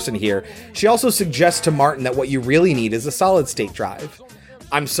her in person here. She also suggests to Martin that what you really need is a solid-state drive.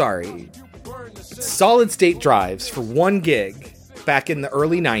 I'm sorry. Solid-state drives for 1 gig back in the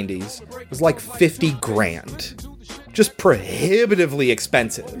early 90s was like 50 grand. Just prohibitively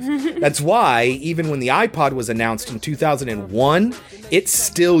expensive. That's why, even when the iPod was announced in 2001, it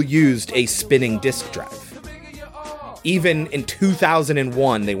still used a spinning disk drive. Even in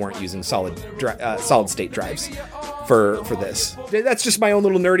 2001, they weren't using solid-state drives for this. That's just my own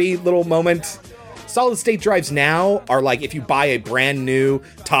little nerdy little moment. Solid-state drives now are like, if you buy a brand new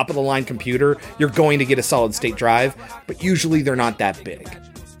top-of-the-line computer, you're going to get a solid-state drive, but usually they're not that big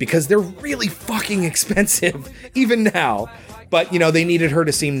because they're really fucking expensive, even now. But, you know, they needed her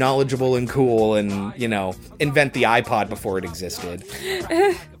to seem knowledgeable and cool and, you know, invent the iPod before it existed.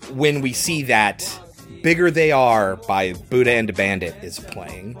 When we see that, Bigger They Are by Buddha and a Bandit is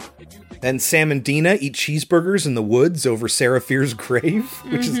playing. Then Sam and Dina eat cheeseburgers in the woods over Sarah Fear's grave,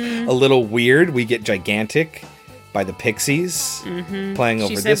 which is a little weird. We get Gigantic by the Pixies playing over this one.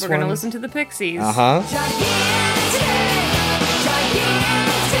 She said we're going to listen to the Pixies. Uh-huh.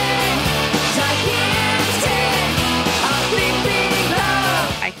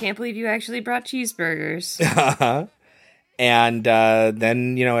 I can't believe you actually brought cheeseburgers. Uh-huh. And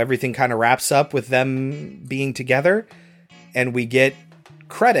then, you know, everything kind of wraps up with them being together. And we get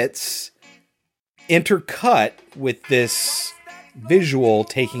credits intercut with this visual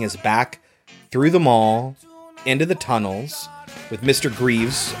taking us back through the mall, into the tunnels, with Mr.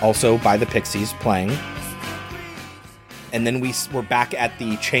 Greaves, also by the Pixies, playing. And then we're back at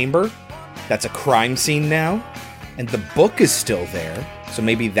the chamber. That's a crime scene now. And the book is still there. So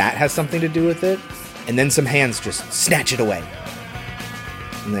maybe that has something to do with it. And then some hands just snatch it away.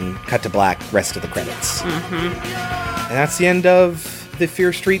 And then cut to black, rest of the credits. And that's the end of the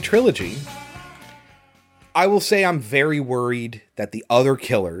Fear Street trilogy. I will say I'm very worried that the other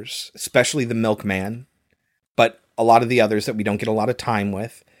killers, especially the Milkman, but a lot of the others that we don't get a lot of time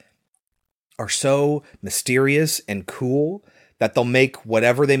with, are so mysterious and cool that they'll make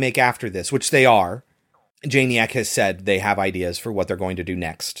whatever they make after this, which they are. Janiak has said they have ideas for what they're going to do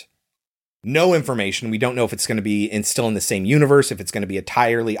next. No information. We don't know if it's going to be still in the same universe, if it's going to be a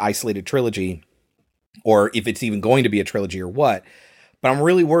entirely isolated trilogy, or if it's even going to be a trilogy or what. But I'm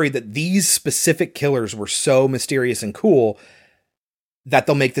really worried that these specific killers were so mysterious and cool that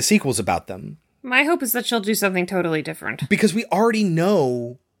they'll make the sequels about them. My hope is that she'll do something totally different. Because we already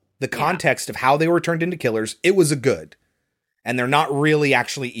know the context of how they were turned into killers. It was a good. And they're not really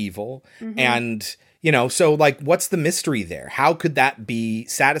actually evil. And, you know, so like, what's the mystery there? How could that be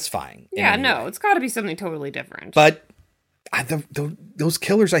satisfying? Yeah, no, it's got to be something totally different. But those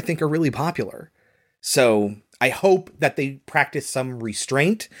killers, I think, are really popular. So I hope that they practice some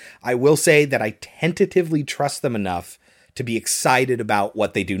restraint. I will say that I tentatively trust them enough to be excited about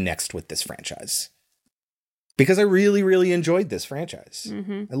what they do next with this franchise. Because I really, really enjoyed this franchise.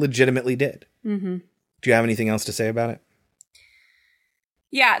 I legitimately did. Do you have anything else to say about it?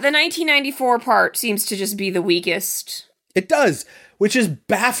 Yeah, the 1994 part seems to just be the weakest. It does, which is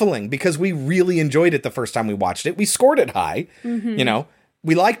baffling because we really enjoyed it the first time we watched it. We scored it high. You know,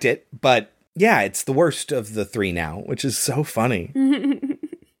 we liked it, but yeah, it's the worst of the three now, which is so funny.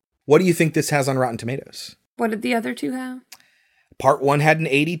 What do you think this has on Rotten Tomatoes? What did the other two have? Part 1 had an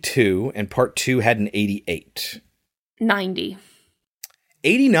 82 and part 2 had an 88. 90.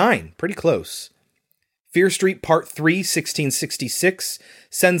 89, pretty close. Fear Street Part 3, 1666,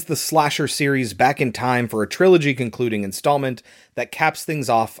 sends the slasher series back in time for a trilogy concluding installment that caps things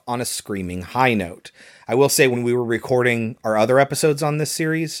off on a screaming high note. I will say when we were recording our other episodes on this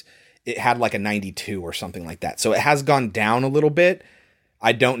series, it had like a 92 or something like that. So it has gone down a little bit.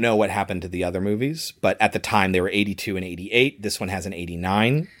 I don't know what happened to the other movies, but at the time they were 82 and 88. This one has an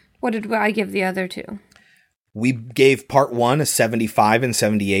 89. What did I give the other two? We gave part 1 a 75 and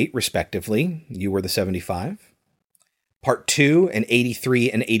 78, respectively. You were the 75. Part 2, an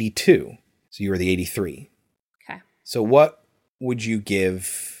 83 and 82. So you were the 83. Okay. So what would you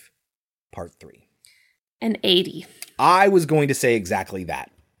give part 3? An 80. I was going to say exactly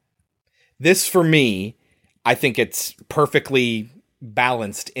that. This, for me, I think it's perfectly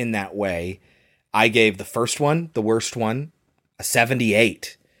balanced in that way. I gave the first one, the worst one, a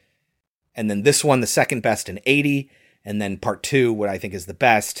 78. And then this one, the second best, an 80. And then part 2, what I think is the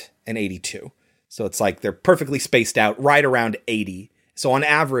best, an 82. So it's like they're perfectly spaced out right around 80. So on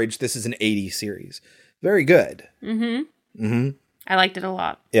average, this is an 80 series. Very good. Mm-hmm. Mm-hmm. I liked it a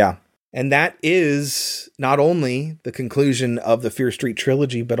lot. Yeah. And that is not only the conclusion of the Fear Street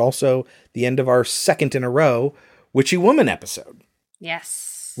trilogy, but also the end of our second in a row Witchy Woman episode.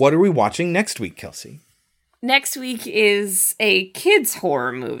 Yes. What are we watching next week, Kelsey? Next week is a kids'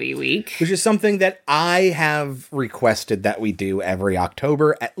 horror movie week. Which is something that I have requested that we do every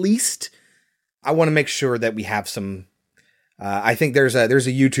October, at least. I want to make sure that we have some... I think there's a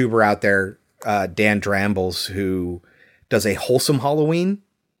YouTuber out there, Dan Drambles, who does a wholesome Halloween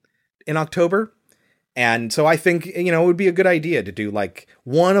in October. And so I think, it would be a good idea to do like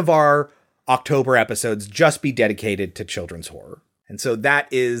one of our October episodes just be dedicated to children's horror. And so that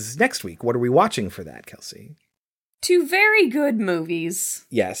is next week. What are we watching for that, Kelsey? 2 very good movies.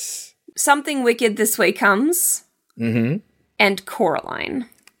 Yes. Something Wicked This Way Comes. Mm-hmm. And Coraline.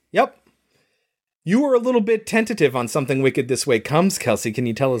 Yep. You were a little bit tentative on Something Wicked This Way Comes, Kelsey. Can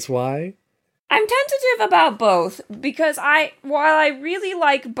you tell us why? I'm tentative about both because while I really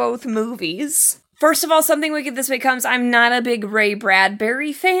like both movies, first of all, Something Wicked This Way Comes, I'm not a big Ray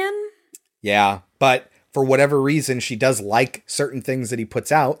Bradbury fan. Yeah, but for whatever reason, she does like certain things that he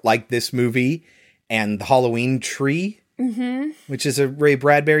puts out, like this movie and The Halloween Tree, which is a Ray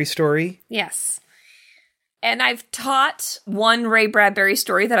Bradbury story. Yes. And I've taught one Ray Bradbury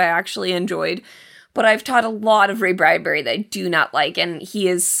story that I actually enjoyed, but I've taught a lot of Ray Bradbury that I do not like, and he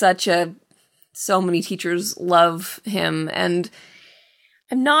is so many teachers love him, and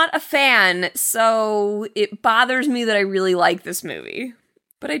I'm not a fan, so it bothers me that I really like this movie.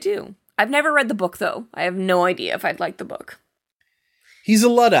 But I do. I've never read the book, though. I have no idea if I'd like the book. He's a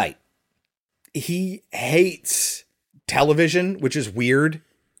Luddite. He hates television, which is weird.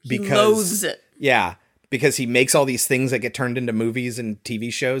 Because he loathes it. Yeah, because he makes all these things that get turned into movies and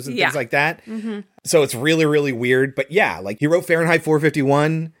TV shows and things like that. Mm-hmm. So it's really, really weird. But yeah, like he wrote Fahrenheit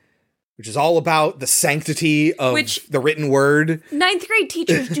 451, which is all about the sanctity of the written word. 9th grade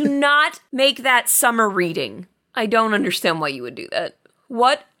teachers do not make that summer reading. I don't understand why you would do that.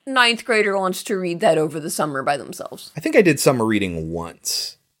 What 9th grader wants to read that over the summer by themselves? I think I did summer reading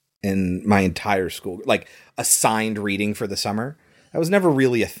once in my entire school, like assigned reading for the summer. That was never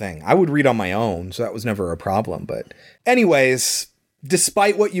really a thing. I would read on my own, so that was never a problem. But anyways,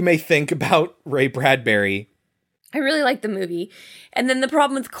 despite what you may think about Ray Bradbury, I really like the movie. And then the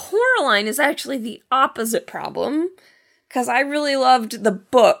problem with Coraline is actually the opposite problem, because I really loved the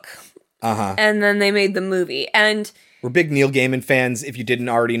book. And then they made the movie. And we're big Neil Gaiman fans, if you didn't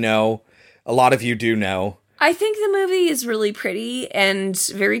already know. A lot of you do know. I think the movie is really pretty and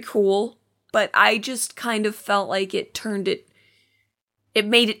very cool, but I just kind of felt like it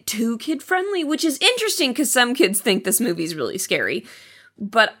made it too kid-friendly, which is interesting because some kids think this movie's really scary.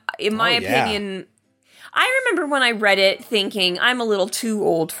 But in my opinion, I remember when I read it thinking, I'm a little too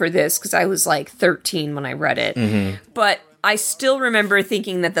old for this because I was like 13 when I read it. Mm-hmm. But I still remember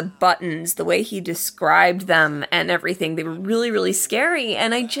thinking that the buttons, the way he described them and everything, they were really, really scary.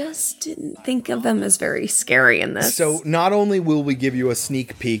 And I just didn't think of them as very scary in this. So not only will we give you a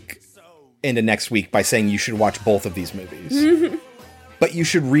sneak peek into next week by saying you should watch both of these movies, but you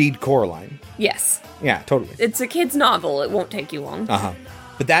should read Coraline. Yes. Yeah, totally. It's a kid's novel. It won't take you long.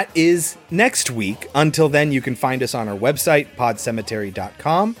 But that is next week. Until then, you can find us on our website,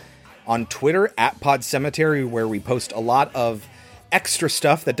 podcemetery.com, on Twitter, @podcemetery, where we post a lot of extra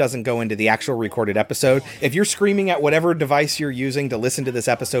stuff that doesn't go into the actual recorded episode. If you're screaming at whatever device you're using to listen to this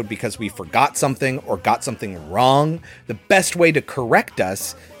episode because we forgot something or got something wrong, the best way to correct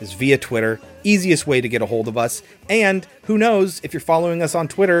us is via Twitter. Easiest way to get a hold of us. And who knows, if you're following us on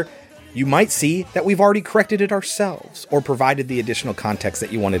Twitter, you might see that we've already corrected it ourselves or provided the additional context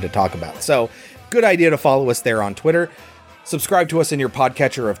that you wanted to talk about. So, good idea to follow us there on Twitter. Subscribe to us in your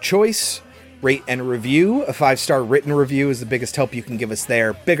podcatcher of choice. Rate and review. A 5-star written review is the biggest help you can give us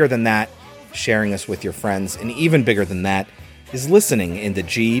there. Bigger than that, sharing us with your friends. And even bigger than that is listening in the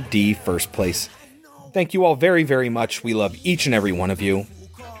GD first place. Thank you all very, very much. We love each and every one of you.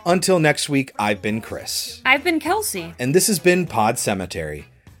 Until next week, I've been Chris. I've been Kelsey. And this has been Pod Cemetery.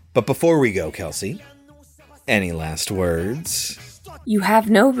 But before we go, Kelsey, any last words? You have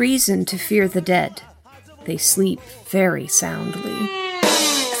no reason to fear the dead. They sleep very soundly.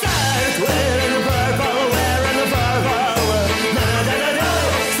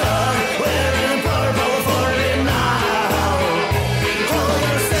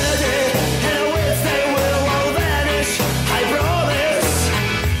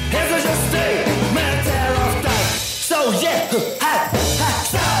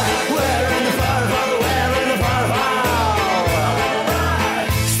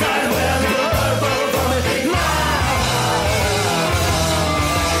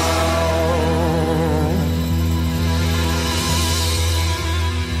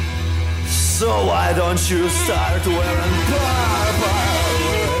 So why don't you start wearing purple?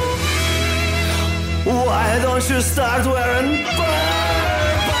 Why don't you start wearing purple?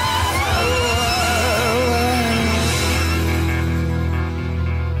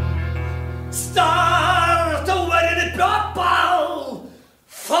 Start wearing purple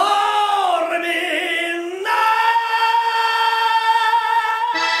for me now.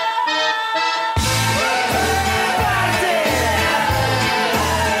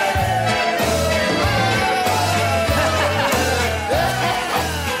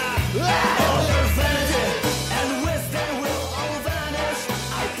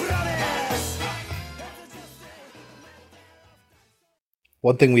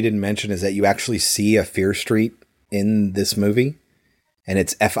 One thing we didn't mention is that you actually see a Fear Street in this movie, and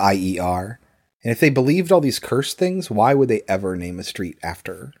it's F-I-E-R. And if they believed all these curse things, why would they ever name a street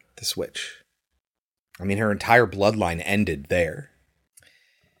after this witch? I mean, her entire bloodline ended there.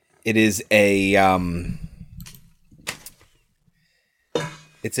 It is it's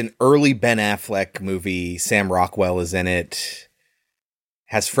an early Ben Affleck movie. Sam Rockwell is in it.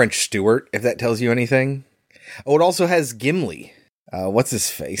 Has French Stewart, if that tells you anything. Oh, it also has Gimli. What's his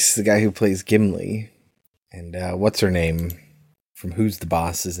face? The guy who plays Gimli. And what's her name from Who's the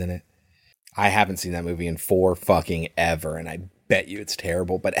Boss is in it. I haven't seen that movie in fucking ever, and I bet you it's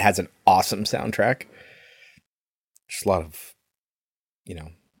terrible, but it has an awesome soundtrack. Just a lot of,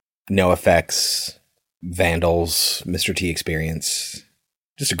 NoFX, Vandals, Mr. T Experience.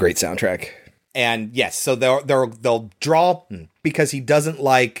 Just a great soundtrack. And yes, so they'll draw, because he doesn't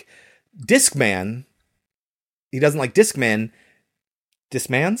like Discman. He doesn't like Discmans,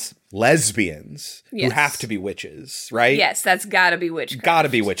 lesbians, who have to be witches, right? Yes, that's gotta be witchcraft. Gotta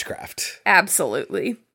be witchcraft. Absolutely.